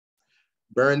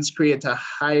 Burns create a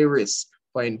high risk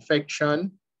for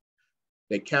infection.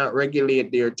 They can't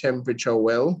regulate their temperature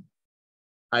well.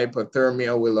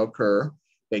 Hypothermia will occur.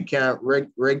 They can't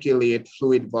regulate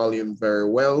fluid volume very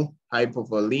well.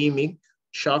 Hypovolemic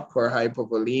shock or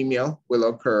hypovolemia will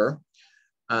occur,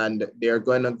 and they're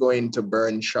going to go into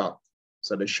burn shock.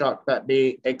 So the shock that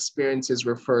they experience is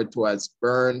referred to as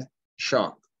burn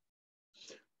shock.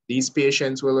 These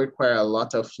patients will require a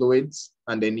lot of fluids,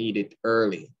 and they need it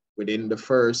early. Within the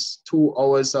first 2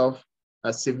 hours of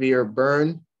a severe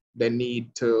burn, they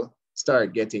need to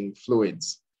start getting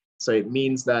fluids. So it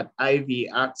means that IV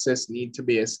access needs to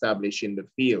be established in the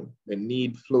field. They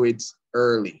need fluids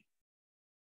early.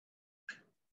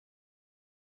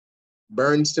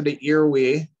 Burns to the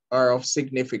airway are of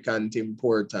significant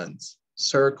importance.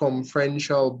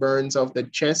 Circumferential burns of the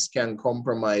chest can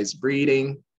compromise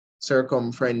breathing.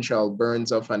 Circumferential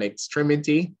burns of an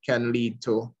extremity can lead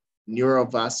to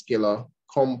neurovascular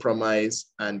compromise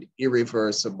and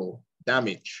irreversible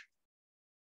damage.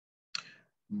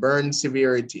 Burn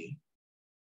severity.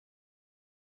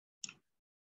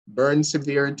 Burn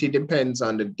severity depends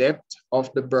on the depth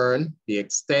of the burn, the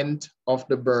extent of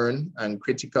the burn, and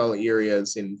critical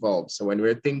areas involved. So when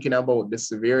we're thinking about the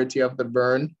severity of the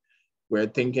burn, we're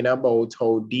thinking about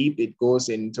how deep it goes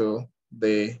into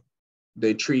the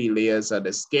 3 layers of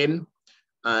the skin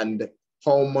and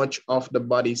how much of the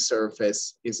body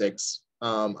surface is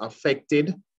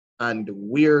affected and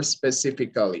where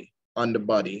specifically on the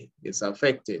body is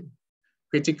affected.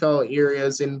 Critical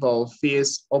areas involve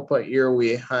face, upper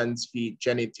airway, hands, feet,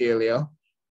 genitalia.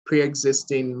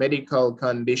 Pre-existing medical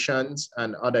conditions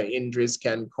and other injuries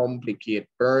can complicate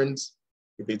burns.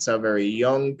 If it's a very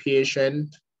young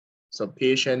patient, so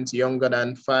patients younger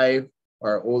than 5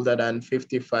 or older than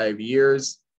 55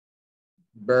 years,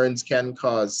 burns can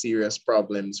cause serious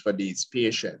problems for these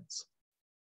patients.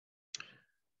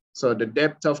 So the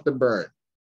depth of the burn.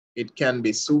 It can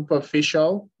be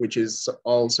superficial, which is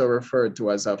also referred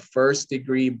to as a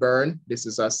 1st-degree burn. This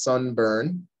is a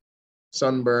sunburn,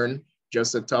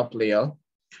 just the top layer.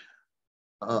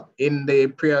 In the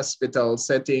pre-hospital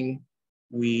setting,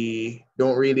 we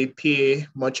don't really pay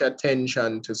much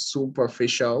attention to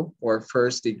superficial or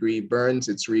 1st-degree burns.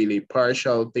 It's really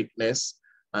partial thickness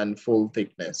and full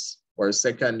thickness, or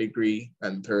 2nd-degree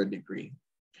and 3rd-degree.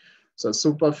 So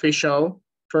superficial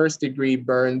 1st-degree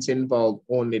burns involve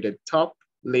only the top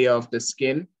layer of the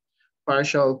skin.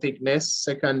 Partial thickness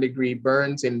 2nd-degree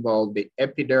burns involve the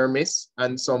epidermis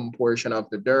and some portion of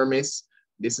the dermis.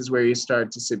 This is where you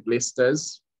start to see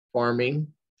blisters forming.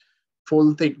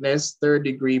 Full thickness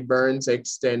 3rd-degree burns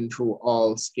extend through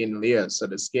all skin layers, so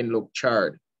the skin looks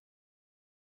charred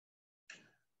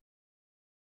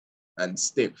and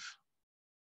stiff.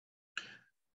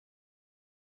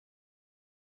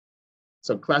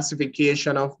 So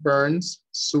classification of burns.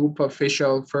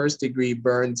 Superficial 1st-degree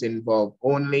burns involve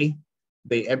only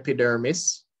the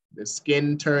epidermis. The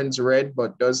skin turns red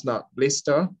but does not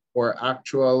blister or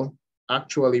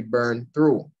actually burn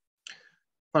through.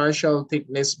 Partial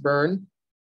thickness burn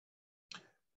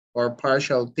or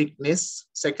partial thickness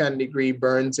 2nd-degree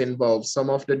burns involve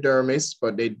some of the dermis,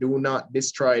 but they do not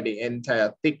destroy the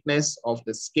entire thickness of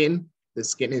the skin. The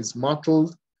skin is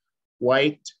mottled,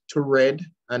 white to red,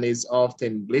 and is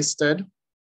often blistered.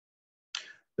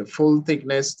 The full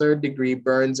thickness 3rd-degree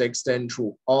burns extend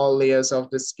through all layers of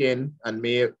the skin and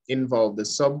may involve the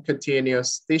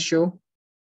subcutaneous tissue.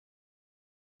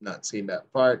 Not seeing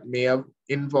that part. May have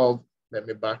involved, let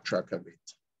me backtrack a bit.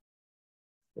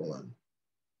 Hold on.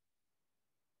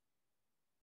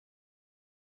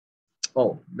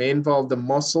 Oh, may involve the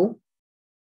muscle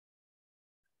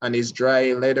and is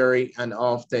dry, leathery, and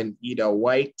often either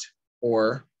white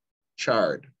or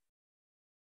charred.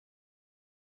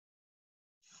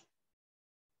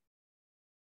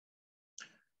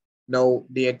 Now,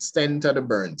 the extent of the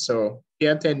burn. So pay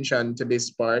attention to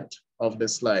this part of the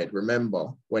slide.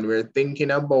 Remember, when we're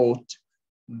thinking about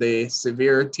the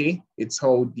severity, it's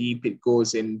how deep it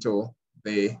goes into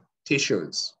the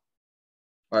tissues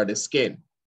or the skin.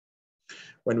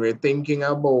 When we're thinking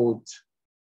about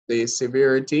the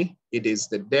severity, it is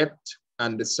the depth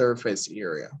and the surface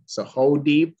area. So how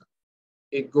deep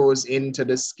it goes into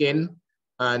the skin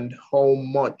and how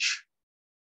much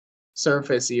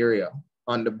surface area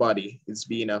on the body is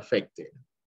being affected.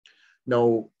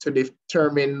 Now, to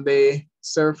determine the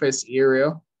surface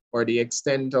area or the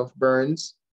extent of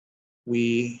burns,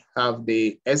 we have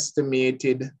the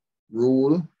estimated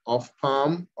rule of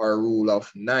palm or rule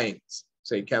of nines.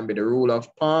 So it can be the rule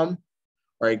of palm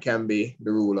or it can be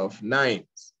the rule of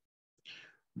nines.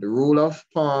 The rule of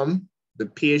palm, the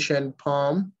patient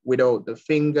palm without the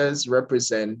fingers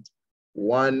represent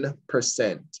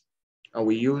 1%. And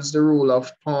we use the rule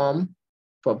of palm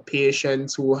for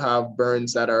patients who have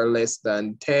burns that are less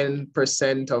than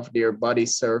 10% of their body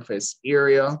surface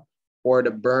area or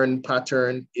the burn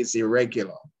pattern is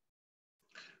irregular.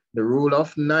 The rule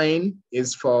of 9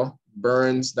 is for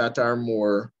burns that are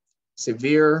more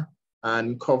severe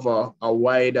and cover a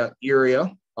wider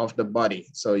area of the body.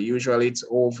 So usually it's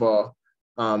over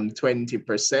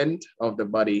 20% of the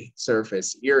body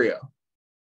surface area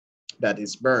that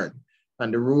is burned.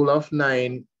 And the rule of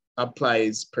 9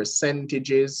 applies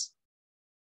percentages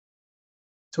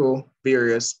to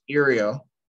various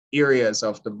areas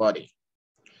of the body.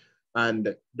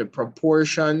 And the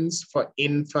proportions for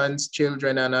infants,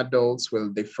 children, and adults will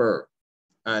differ.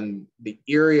 And the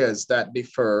areas that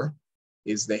differ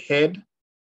is the head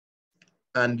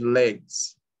and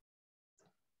legs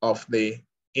of the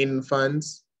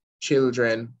infants,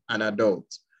 children, and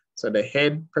adults. So the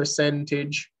head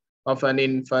percentage of an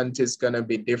infant is going to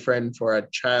be different for a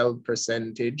child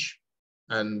percentage,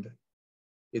 and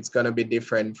it's going to be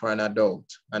different for an adult.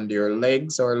 And your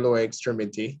legs or lower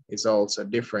extremity is also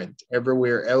different.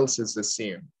 Everywhere else is the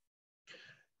same.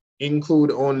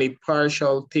 Include only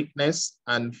partial thickness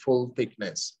and full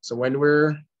thickness. So when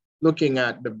we're looking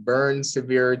at the burn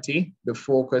severity, the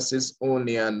focus is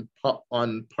only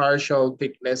on partial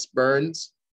thickness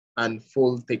burns and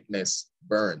full thickness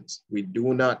burns. We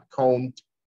do not count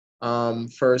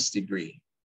first degree.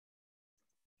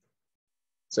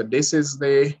 So this is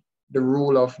the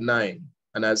rule of 9.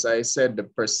 And as I said, the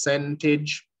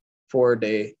percentage for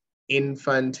the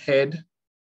infant head,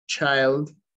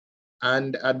 child,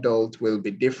 and adult will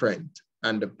be different.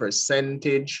 And the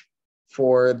percentage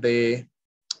for the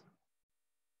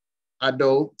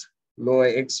adult lower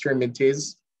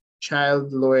extremities,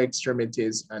 child lower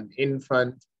extremities, and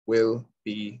infant will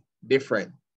be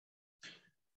different.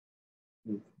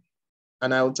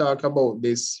 And I'll talk about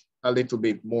this a little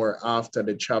bit more after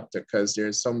the chapter because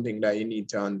there's something that you need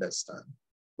to understand,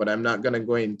 but I'm not going to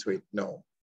go into it now.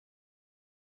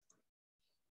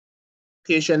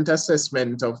 Patient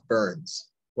assessment of burns.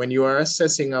 When you are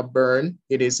assessing a burn,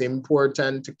 it is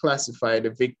important to classify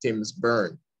the victim's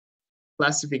burn.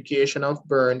 Classification of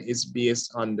burn is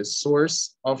based on the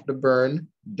source of the burn,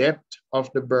 depth of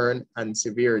the burn, and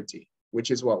severity, which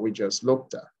is what we just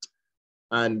looked at.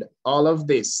 And all of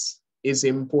this is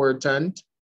important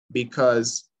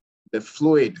because the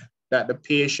fluid that the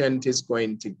patient is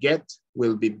going to get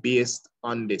will be based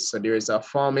on this. So there is a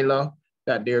formula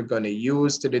that they're going to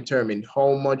use to determine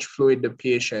how much fluid the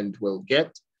patient will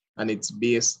get, and it's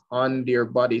based on their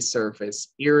body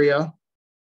surface area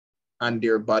and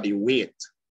their body weight.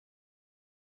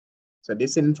 So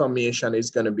this information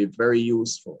is going to be very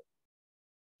useful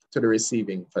to the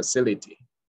receiving facility.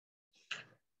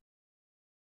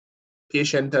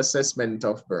 Patient assessment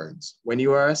of burns. When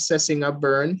you are assessing a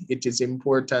burn, it is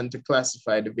important to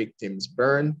classify the victim's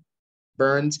burn.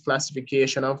 Burns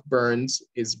classification of burns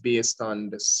is based on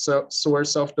the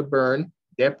source of the burn,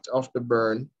 depth of the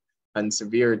burn, and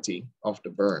severity of the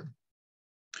burn.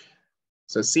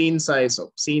 So scene size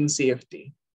up, scene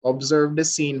safety. Observe the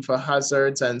scene for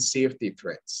hazards and safety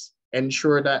threats.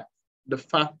 Ensure that the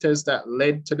factors that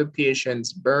led to the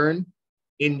patient's burn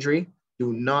injury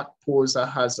do not pose a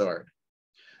hazard.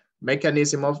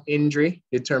 Mechanism of injury,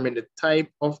 determine the type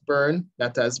of burn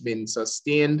that has been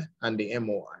sustained and the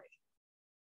MOI.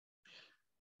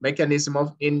 Mechanism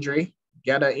of injury,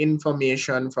 gather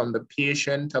information from the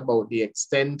patient about the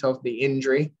extent of the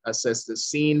injury, assess the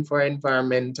scene for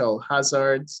environmental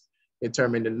hazards,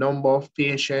 determine the number of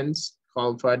patients,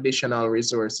 call for additional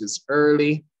resources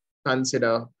early,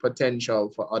 consider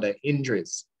potential for other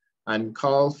injuries, and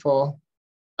call for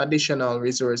additional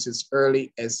resources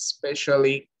early,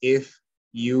 especially if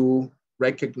you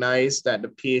recognize that the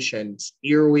patient's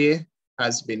airway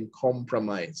has been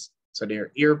compromised. So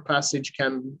their air passage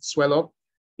can swell up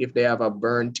if they have a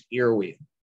burnt airway.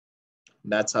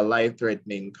 That's a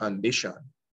life-threatening condition.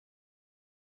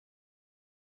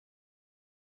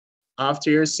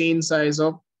 After your scene size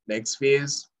up, next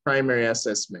phase, primary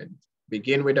assessment.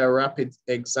 Begin with a rapid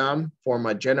exam, form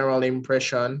a general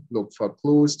impression, look for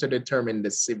clues to determine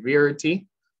the severity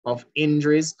of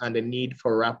injuries and the need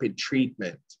for rapid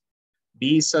treatment.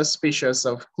 Be suspicious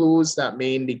of clues that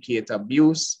may indicate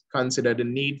abuse. Consider the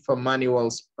need for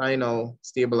manual spinal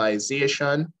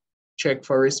stabilization. Check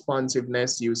for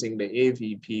responsiveness using the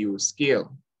AVPU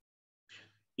scale.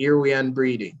 Airway and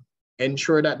breathing.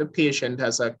 Ensure that the patient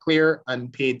has a clear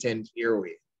and patent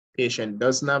airway. Patient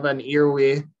doesn't have an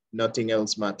airway, nothing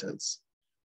else matters.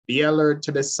 Be alert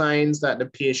to the signs that the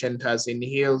patient has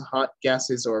inhaled hot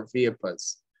gases or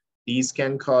vapors. These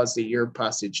can cause the ear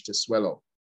passage to swell up.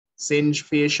 Singed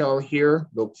facial hair,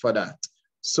 look for that.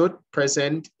 Soot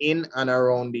present in and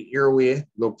around the airway,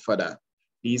 look for that.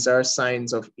 These are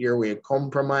signs of airway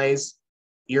compromise.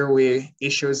 Airway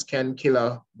issues can kill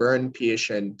a burn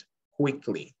patient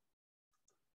quickly.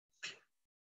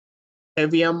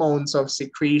 Heavy amounts of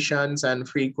secretions and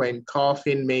frequent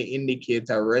coughing may indicate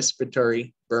a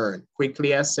respiratory burn.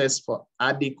 Quickly assess for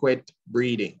adequate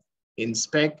breathing.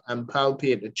 Inspect and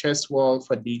palpate the chest wall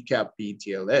for decap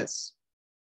BTLS.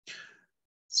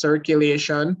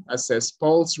 Circulation, assess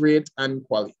pulse rate and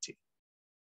quality.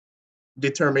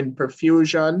 Determine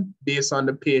perfusion based on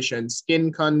the patient's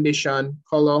skin condition,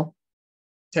 color,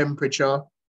 temperature,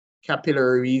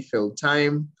 capillary refill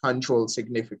time, control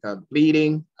significant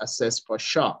bleeding, assess for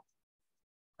shock.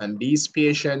 And these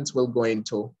patients will go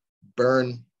into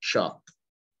burn shock,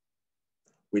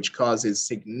 which causes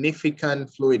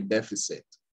significant fluid deficit.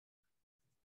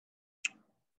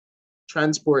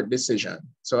 Transport decision.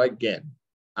 So again,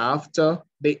 after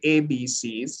the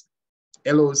ABCs,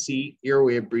 LOC,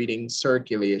 airway, breathing,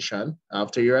 circulation,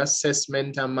 after your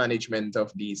assessment and management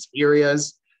of these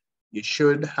areas, you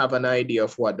should have an idea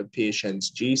of what the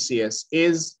patient's GCS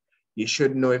is. You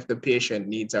should know if the patient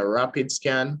needs a rapid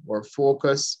scan or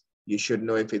focus. You should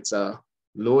know if it's a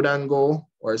load and go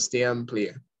or stay and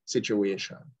play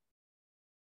situation.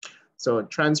 So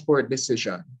transport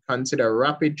decision, consider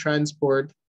rapid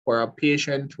transport for a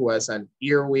patient who has an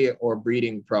airway or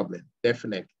breathing problem,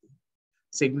 definitely.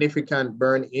 Significant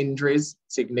burn injuries,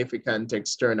 significant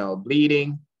external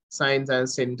bleeding, signs and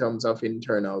symptoms of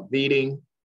internal bleeding.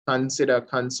 Consider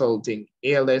consulting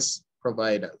ALS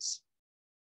providers.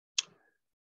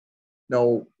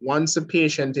 Now, once a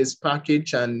patient is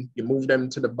packaged and you move them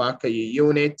to the back of your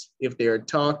unit, if they're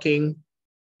talking,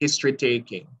 history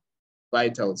taking,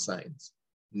 vital signs.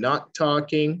 Not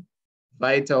talking,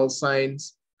 vital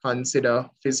signs, consider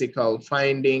physical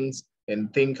findings,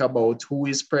 and think about who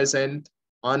is present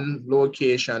on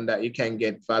location that you can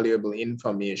get valuable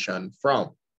information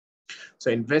from.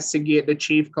 So investigate the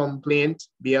chief complaint,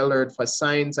 be alert for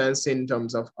signs and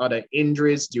symptoms of other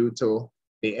injuries due to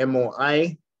the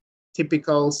MOI,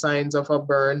 typical signs of a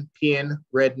burn, pain,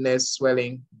 redness,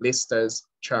 swelling, blisters,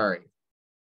 charring.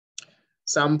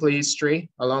 Sample history,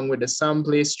 along with the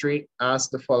sample history,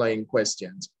 ask the following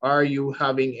questions. Are you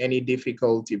having any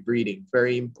difficulty breathing?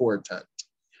 Very important.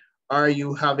 Are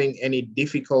you having any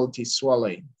difficulty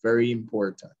swallowing? Very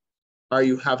important. Are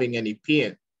you having any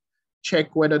pain?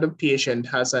 Check whether the patient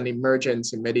has an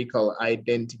emergency medical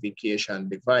identification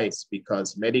device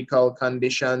because medical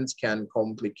conditions can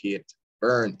complicate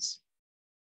burns.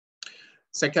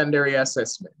 Secondary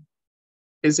assessment.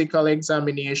 Physical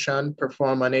examination,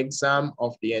 perform an exam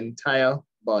of the entire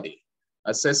body.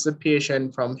 Assess the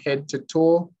patient from head to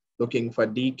toe, looking for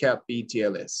decap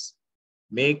BTLS.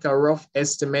 Make a rough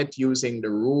estimate using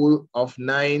the rule of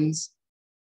nines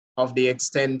of the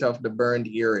extent of the burned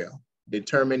area.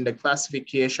 Determine the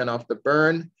classification of the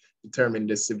burn, determine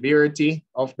the severity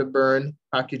of the burn,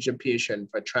 package a patient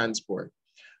for transport.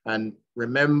 And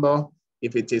remember,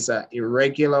 if it is an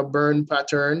irregular burn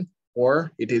pattern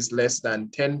or it is less than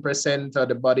 10% of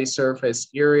the body surface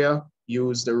area,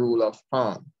 use the rule of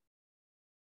palm.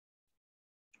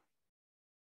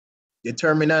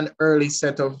 Determine an early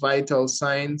set of vital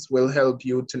signs will help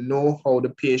you to know how the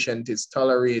patient is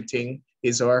tolerating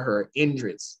his or her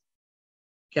injuries.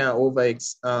 Can't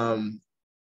overstate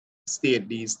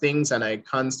these things, and I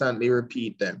constantly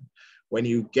repeat them. When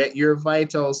you get your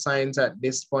vital signs at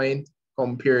this point,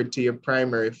 compared to your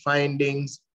primary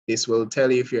findings, this will tell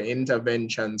you if your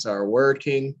interventions are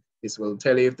working. This will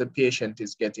tell you if the patient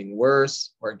is getting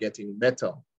worse or getting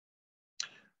better.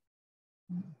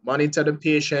 Monitor the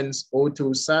patient's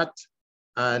O2 sat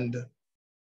and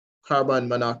carbon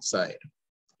monoxide.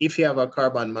 If you have a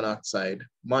carbon monoxide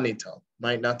monitor,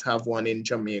 might not have one in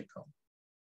Jamaica.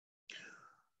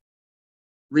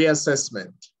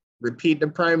 Reassessment. Repeat the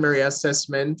primary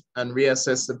assessment and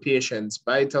reassess the patient's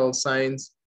vital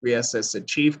signs, reassess the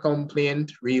chief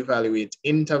complaint, reevaluate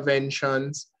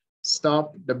interventions,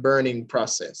 stop the burning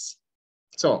process.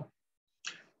 So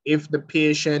if the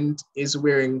patient is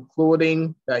wearing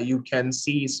clothing that you can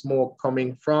see smoke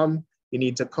coming from, you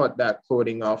need to cut that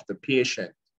clothing off the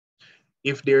patient.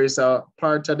 If there is a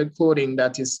part of the clothing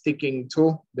that is sticking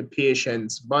to the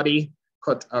patient's body,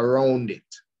 cut around it.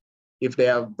 If they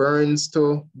have burns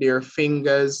to their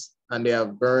fingers and they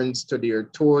have burns to their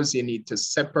toes, you need to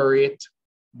separate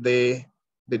the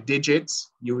digits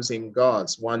using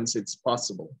gauze once it's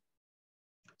possible.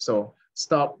 So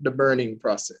stop the burning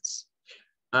process.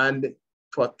 And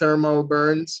for thermal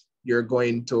burns, you're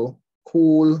going to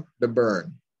cool the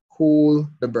burn. Cool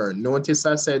the burn. Notice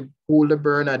I said cool the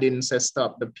burn, I didn't say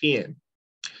stop the pain.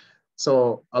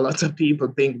 So a lot of people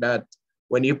think that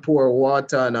when you pour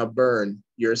water on a burn,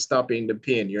 you're stopping the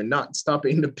pain. You're not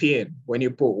stopping the pain. When you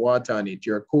put water on it,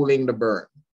 you're cooling the burn,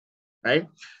 right?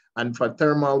 And for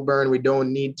thermal burn, we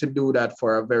don't need to do that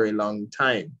for a very long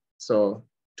time. So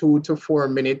 2 to 4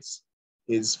 minutes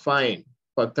is fine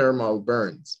for thermal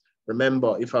burns.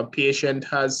 Remember, if a patient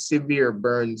has severe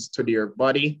burns to their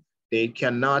body, they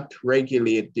cannot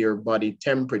regulate their body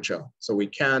temperature. So we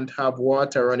can't have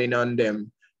water running on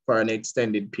them for an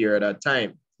extended period of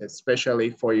time, especially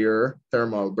for your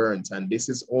thermal burns. And this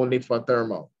is only for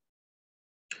thermal,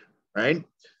 right?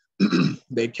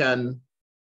 They can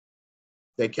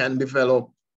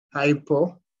develop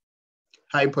hypothermia.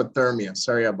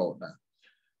 Sorry about that.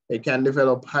 They can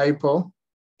develop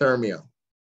hypothermia.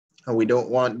 And we don't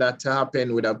want that to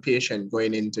happen with a patient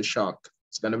going into shock.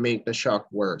 It's going to make the shock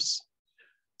worse.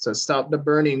 So stop the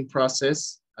burning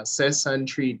process, assess and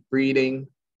treat breathing,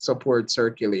 support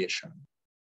circulation.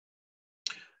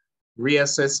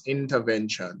 Reassess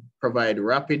intervention, provide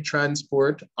rapid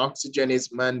transport. Oxygen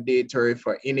is mandatory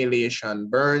for inhalation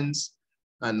burns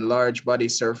and large body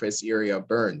surface area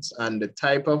burns. And the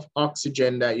type of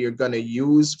oxygen that you're going to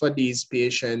use for these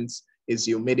patients is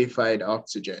humidified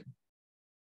oxygen.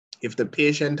 If the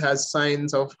patient has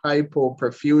signs of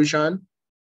hypoperfusion,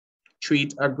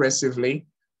 treat aggressively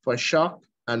for shock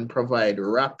and provide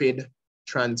rapid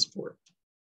transport.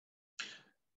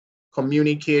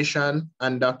 Communication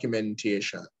and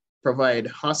documentation. Provide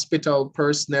hospital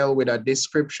personnel with a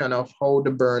description of how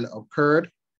the burn occurred.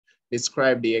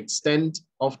 Describe the extent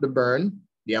of the burn,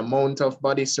 the amount of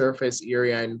body surface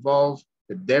area involved,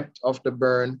 the depth of the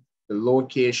burn, the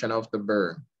location of the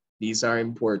burn. These are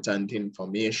important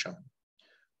information.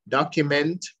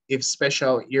 Document if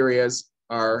special areas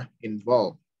are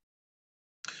involved.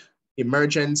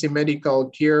 Emergency medical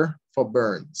care for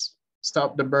burns.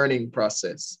 Stop the burning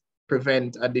process.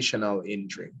 Prevent additional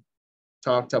injury.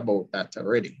 Talked about that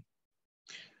already.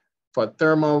 For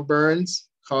thermal burns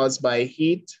caused by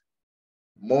heat,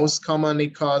 most commonly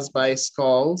caused by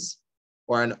scalds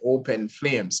or an open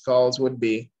flame. Scalds would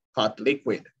be hot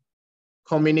liquid.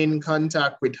 Coming in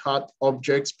contact with hot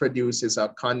objects produces a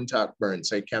contact burn.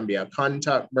 So it can be a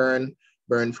contact burn,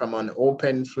 burn from an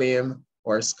open flame,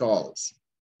 or scalds.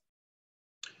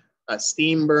 A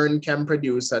steam burn can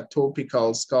produce a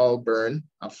topical scald burn.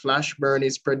 A flash burn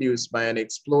is produced by an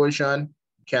explosion.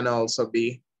 It can also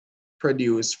be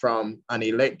produced from an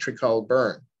electrical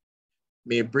burn.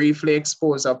 May briefly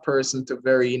expose a person to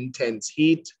very intense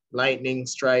heat. Lightning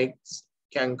strikes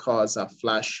can cause a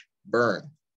flash burn.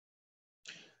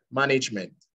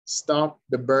 Management. Stop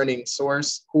the burning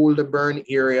source, cool the burn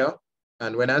area.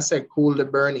 And when I say cool the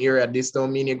burn area, this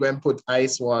don't mean you're going to put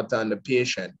ice water on the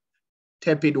patient.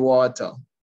 Tepid water,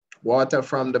 water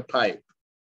from the pipe,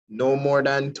 no more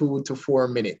than 2 to 4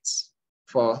 minutes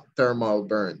for thermal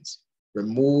burns.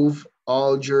 Remove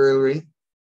all jewelry.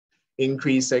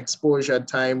 Increased exposure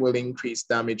time will increase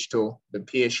damage to the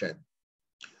patient.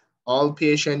 All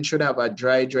patients should have a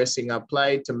dry dressing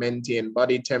applied to maintain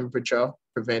body temperature,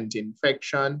 prevent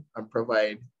infection, and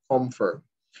provide comfort.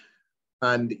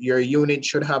 And your unit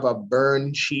should have a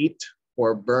burn sheet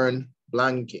or burn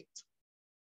blanket.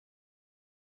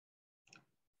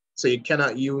 So you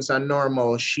cannot use a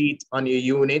normal sheet on your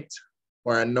unit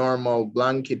or a normal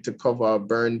blanket to cover a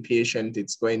burn patient.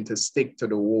 It's going to stick to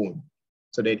the wound.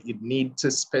 So that it needs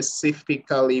to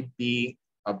specifically be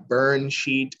a burn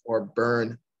sheet or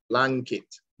burn blanket.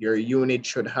 Your unit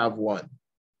should have one.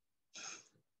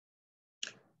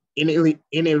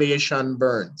 Inhalation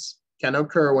burns can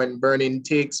occur when burning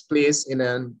takes place in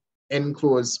an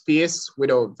enclosed space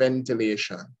without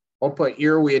ventilation. Upper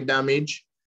airway damage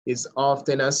is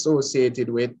often associated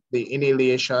with the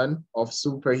inhalation of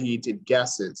superheated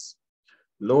gases.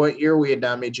 Lower airway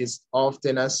damage is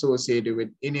often associated with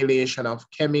inhalation of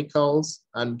chemicals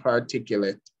and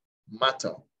particulate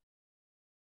matter.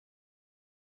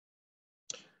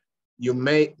 You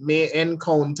may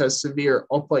encounter severe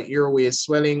upper airway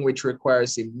swelling, which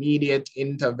requires immediate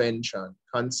intervention.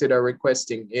 Consider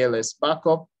requesting ALS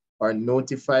backup or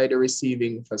notify the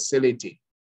receiving facility.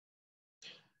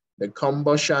 The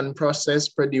combustion process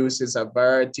produces a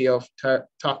variety of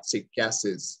toxic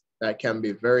gases that can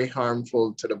be very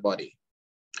harmful to the body.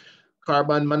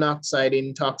 Carbon monoxide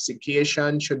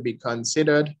intoxication should be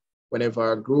considered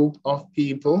whenever a group of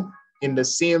people in the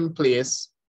same place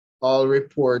all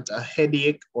report a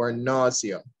headache or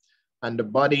nausea, and the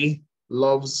body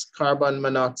loves carbon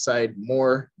monoxide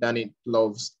more than it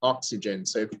loves oxygen.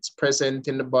 So if it's present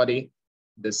in the body,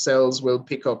 the cells will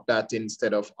pick up that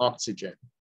instead of oxygen.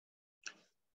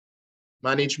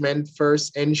 Management: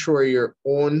 first, ensure your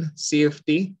own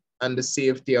safety and the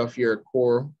safety of your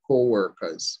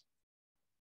co-workers.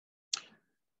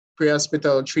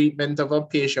 Pre-hospital treatment of a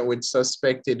patient with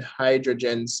suspected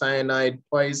hydrogen cyanide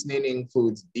poisoning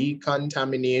includes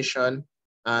decontamination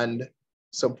and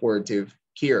supportive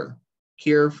care.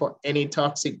 Care for any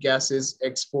toxic gases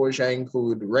exposure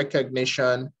include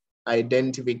recognition,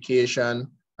 identification,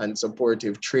 and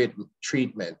supportive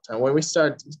treatment. And when we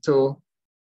start to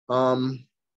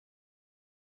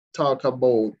talk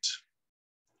about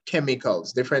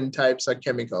chemicals, different types of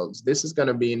chemicals, this is going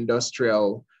to be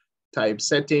industrial type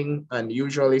setting, and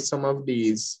usually some of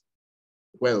these,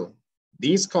 well,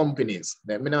 these companies,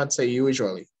 let me not say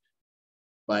usually,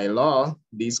 by law,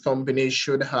 these companies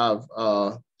should have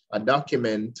a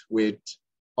document with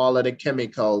all of the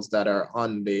chemicals that are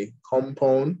on the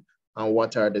compound and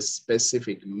what are the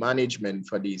specific management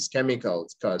for these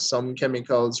chemicals, because some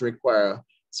chemicals require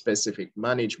specific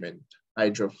management.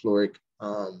 Hydrofluoric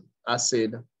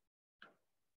acid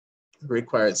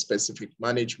requires specific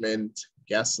management,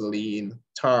 gasoline,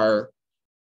 tar,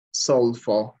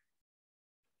 sulfur,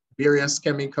 various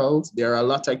chemicals. There are a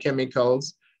lot of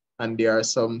chemicals, and there are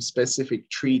some specific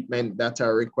treatment that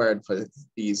are required for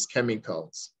these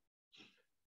chemicals.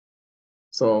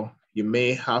 So you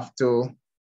may have to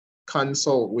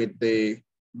consult with the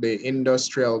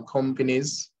industrial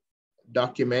companies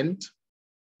document,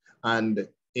 and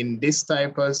in this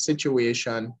type of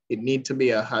situation, it needs to be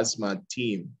a hazmat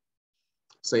team.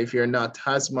 So if you're not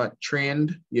hazmat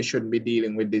trained, you shouldn't be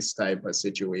dealing with this type of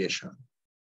situation.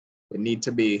 There need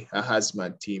to be a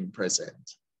hazmat team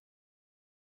present.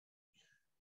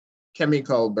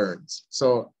 Chemical burns.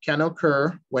 So can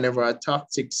occur whenever a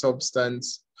toxic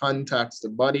substance contacts the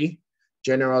body,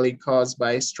 generally caused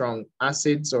by strong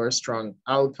acids or strong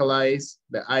alkalis.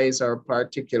 The eyes are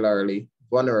particularly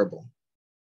vulnerable.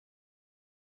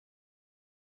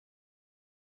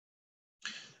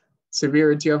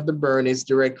 Severity of the burn is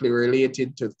directly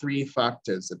related to three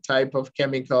factors: the type of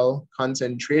chemical,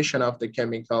 concentration of the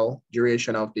chemical,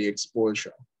 duration of the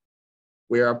exposure.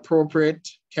 Where appropriate,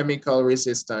 chemical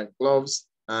resistant gloves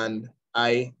and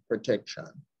eye protection.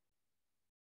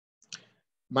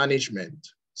 Management.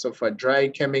 So for dry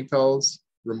chemicals,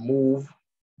 remove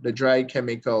the dry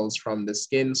chemicals from the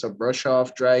skin. So brush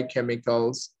off dry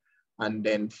chemicals and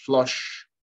then flush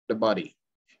the body.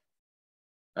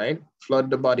 Right? Flood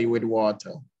the body with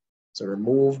water. So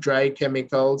remove dry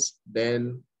chemicals,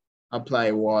 then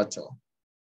apply water.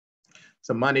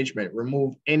 So management: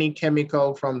 remove any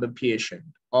chemical from the patient.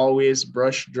 Always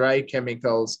brush dry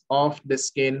chemicals off the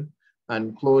skin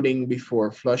and clothing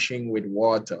before flushing with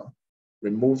water.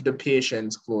 Remove the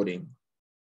patient's clothing.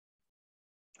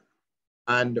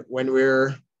 And when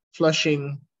we're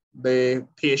flushing the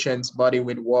patient's body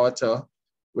with water,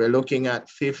 we're looking at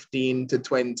 15 to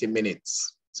 20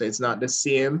 minutes. So it's not the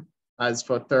same as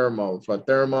for thermal. For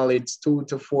thermal, it's 2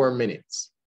 to 4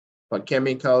 minutes. For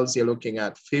chemicals, you're looking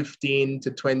at 15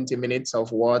 to 20 minutes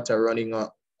of water running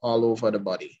all over the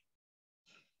body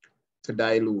to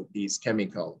dilute these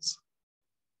chemicals.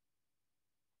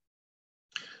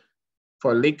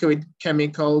 For liquid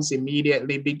chemicals,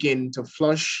 immediately begin to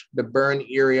flush the burn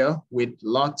area with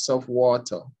lots of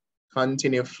water.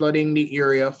 Continue flooding the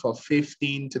area for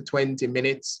 15 to 20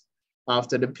 minutes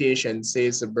after the patient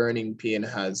says the burning pain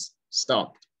has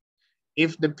stopped.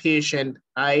 If the patient's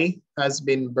eye has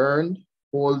been burned,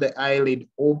 hold the eyelid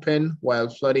open while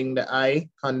flooding the eye.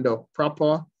 Conduct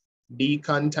proper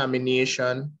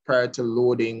decontamination prior to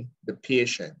loading the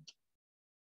patient.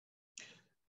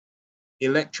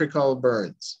 Electrical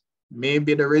burns may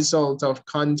be the result of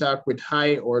contact with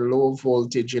high or low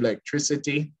voltage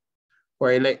electricity.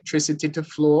 For electricity to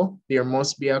flow, there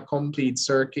must be a complete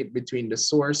circuit between the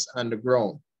source and the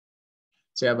ground.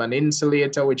 So you have an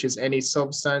insulator, which is any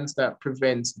substance that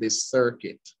prevents this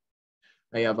circuit.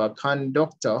 I have a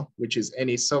conductor, which is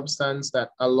any substance that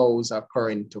allows a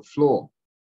current to flow.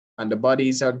 And the body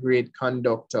is a great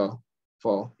conductor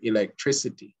for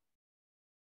electricity.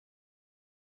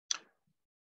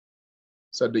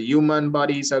 So the human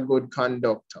body is a good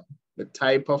conductor. The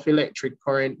type of electric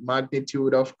current,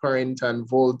 magnitude of current, and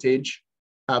voltage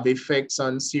have effects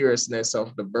on seriousness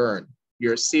of the burn.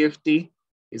 Your safety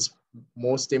is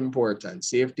most important.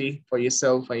 Safety for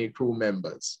yourself and your crew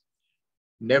members.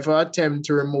 Never attempt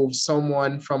to remove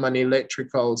someone from an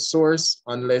electrical source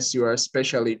unless you are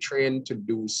specially trained to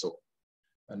do so.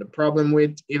 And the problem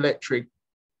with electric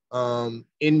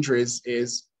injuries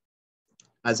is,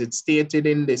 as it's stated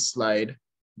in this slide,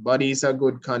 body is a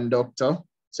good conductor.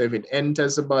 So if it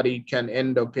enters the body, it can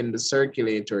end up in the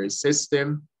circulatory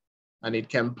system and it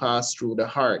can pass through the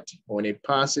heart. When it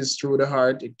passes through the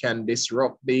heart, it can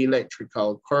disrupt the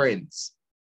electrical currents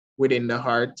within the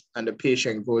heart and the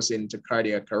patient goes into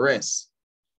cardiac arrest.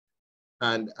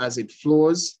 And as it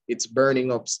flows, it's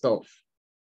burning up stuff.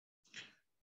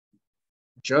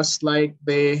 Just like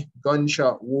the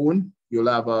gunshot wound, you'll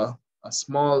have a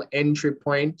small entry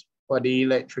point for the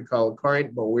electrical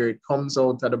current, but where it comes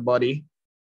out of the body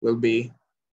will be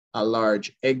a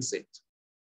large exit.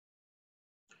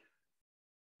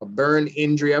 A burn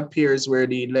injury appears where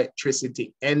the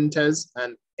electricity enters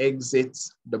and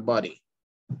exits the body.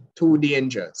 Two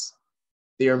dangers.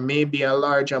 There may be a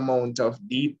large amount of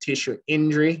deep tissue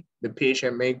injury. The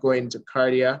patient may go into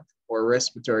cardiac or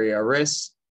respiratory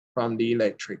arrest from the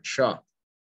electric shock.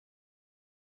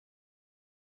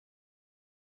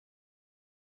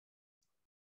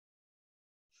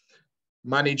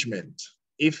 Management.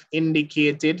 If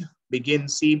indicated, begin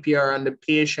CPR on the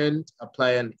patient,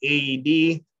 apply an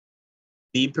AED,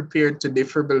 be prepared to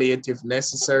defibrillate if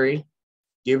necessary,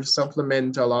 give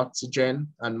supplemental oxygen,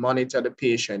 and monitor the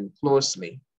patient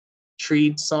closely.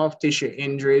 Treat soft tissue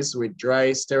injuries with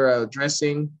dry, sterile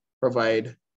dressing,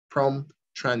 provide prompt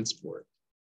transport.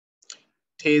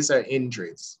 Taser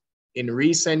injuries. In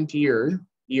recent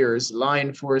years, law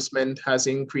enforcement has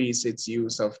increased its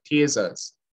use of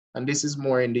tasers, and this is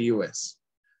more in the US.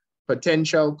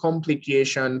 Potential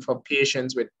complication for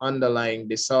patients with underlying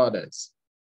disorders.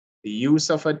 The use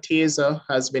of a taser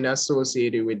has been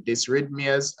associated with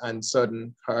dysrhythmias and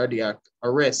sudden cardiac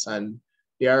arrest, and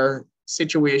there are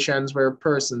situations where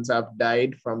persons have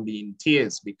died from being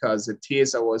tased because the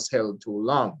taser was held too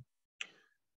long.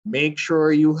 Make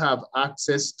sure you have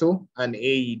access to an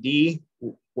AED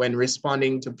when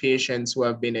responding to patients who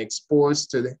have been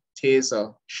exposed to the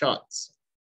taser shots.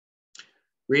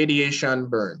 Radiation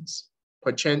burns.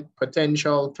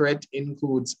 Potential threat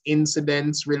includes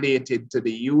incidents related to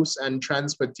the use and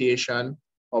transportation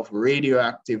of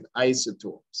radioactive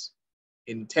isotopes.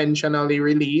 Intentionally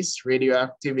released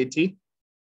radioactivity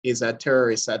is a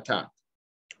terrorist attack.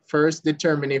 First,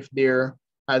 determine if there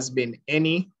has been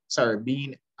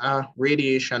a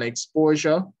radiation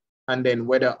exposure, and then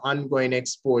whether ongoing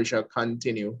exposure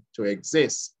continue to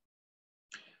exist.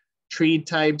 3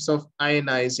 types of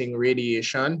ionizing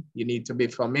radiation you need to be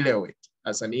familiar with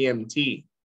as an EMT.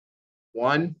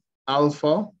 1,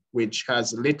 alpha, which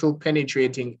has little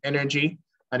penetrating energy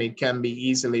and it can be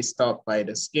easily stopped by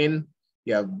the skin.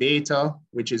 You have beta,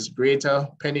 which is greater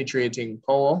penetrating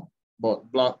power,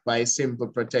 but blocked by simple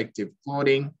protective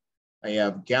clothing. And you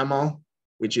have gamma,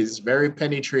 which is very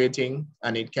penetrating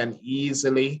and it can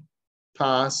easily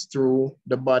pass through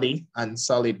the body and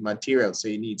solid material. So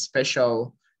you need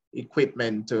special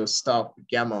equipment to stop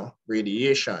gamma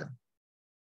radiation.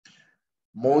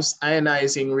 Most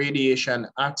ionizing radiation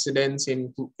accidents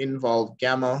involve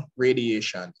gamma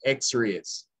radiation,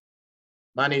 X-rays.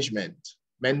 Management.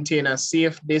 Maintain a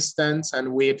safe distance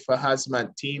and wait for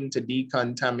hazmat team to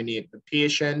decontaminate the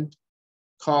patient.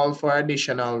 Call for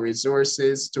additional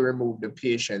resources to remove the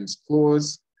patient's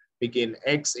clothes. Begin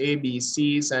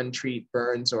XABCs and treat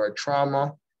burns or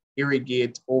trauma.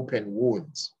 Irrigate open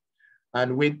wounds.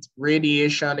 And with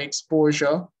radiation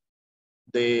exposure,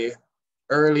 the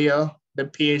earlier the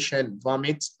patient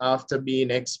vomits after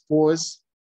being exposed,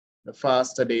 the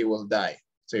faster they will die.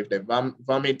 So if they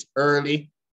vomit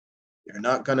early, you're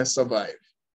not gonna survive.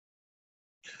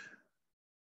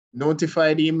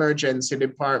 Notify the emergency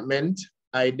department,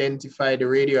 identify the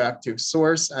radioactive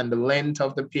source and the length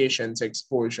of the patient's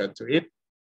exposure to it.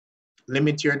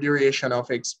 Limit your duration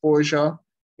of exposure,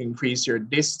 increase your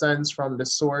distance from the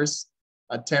source,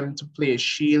 attempt to place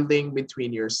shielding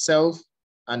between yourself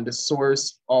and the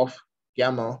source of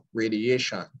gamma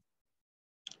radiation.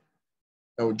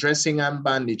 Now, dressing and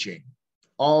bandaging.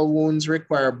 All wounds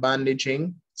require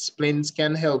bandaging. Splints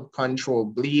can help control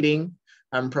bleeding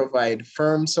and provide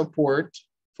firm support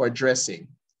for dressing.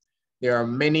 There are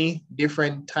many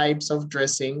different types of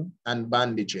dressing and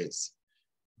bandages.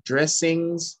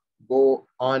 Dressings go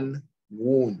on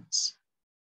wounds.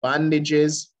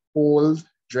 Bandages hold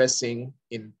dressing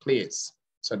in place.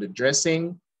 So the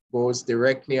dressing goes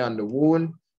directly on the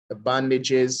wound. The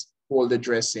bandages hold the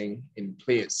dressing in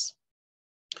place.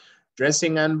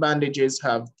 Dressing and bandages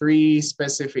have three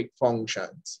specific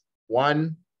functions.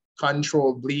 One,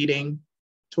 control bleeding.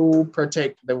 Two,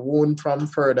 protect the wound from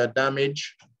further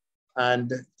damage.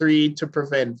 And three, to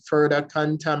prevent further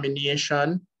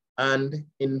contamination and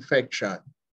infection.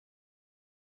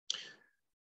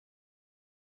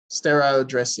 Sterile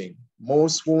dressing.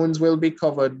 Most wounds will be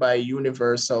covered by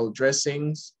universal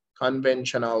dressings,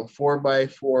 conventional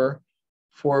 4x4,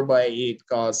 4x8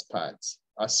 gauze pads.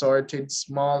 Assorted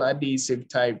small adhesive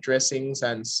type dressings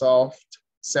and soft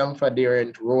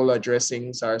self-adherent roller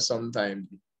dressings are sometimes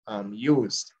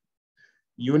used.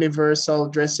 Universal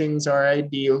dressings are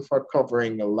ideal for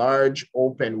covering large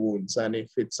open wounds. And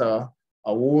if it's a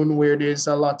wound where there's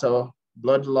a lot of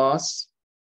blood loss,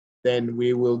 then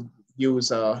we will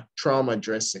use a trauma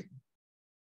dressing.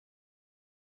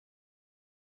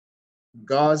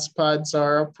 Gauze pads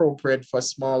are appropriate for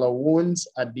smaller wounds.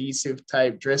 Adhesive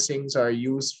type dressings are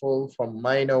useful for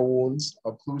minor wounds.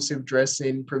 Occlusive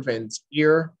dressing prevents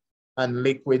air and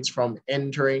liquids from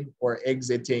entering or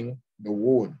exiting the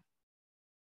wound.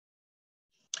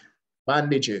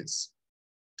 Bandages.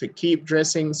 To keep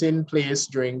dressings in place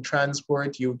during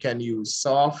transport, you can use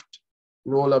soft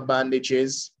roller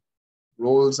bandages,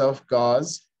 rolls of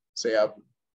gauze. So you have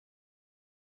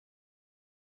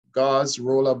gauze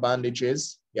roller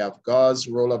bandages, you have gauze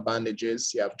roller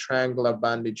bandages, you have triangular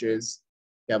bandages,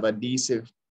 you have adhesive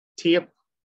tape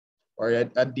or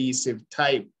adhesive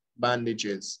type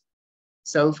bandages.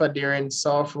 Self-adherent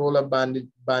soft roller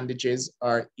bandages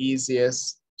are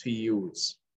easiest to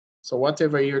use. So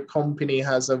whatever your company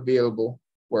has available,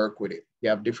 work with it.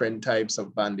 You have different types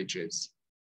of bandages.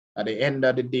 At the end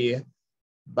of the day,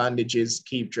 bandages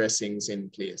keep dressings in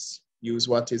place. Use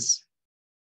what is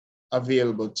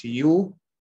available to you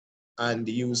and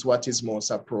use what is most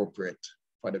appropriate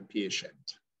for the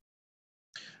patient.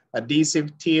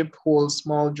 Adhesive tape holds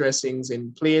small dressings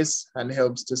in place and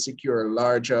helps to secure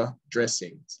larger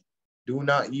dressings. Do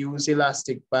not use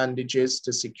elastic bandages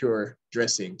to secure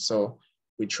dressings. So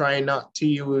we try not to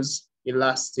use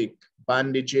elastic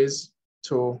bandages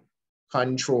to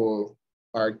control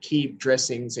or keep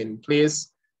dressings in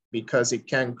place because it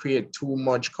can create too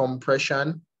much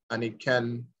compression and it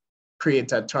can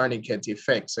create a tourniquet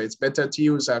effect. So it's better to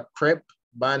use a crepe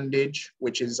bandage,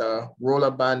 which is a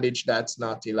roller bandage that's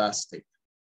not elastic.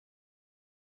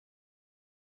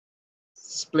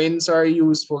 Splints are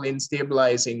useful in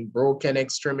stabilizing broken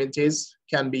extremities,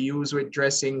 can be used with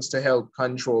dressings to help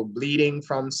control bleeding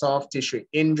from soft tissue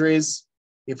injuries.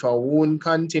 If a wound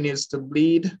continues to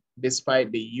bleed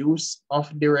despite the use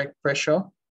of direct pressure,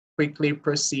 quickly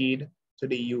proceed to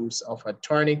the use of a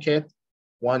tourniquet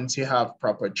once you have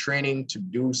proper training to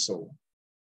do so.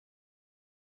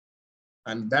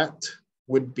 And that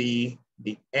would be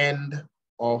the end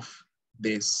of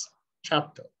this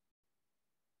chapter.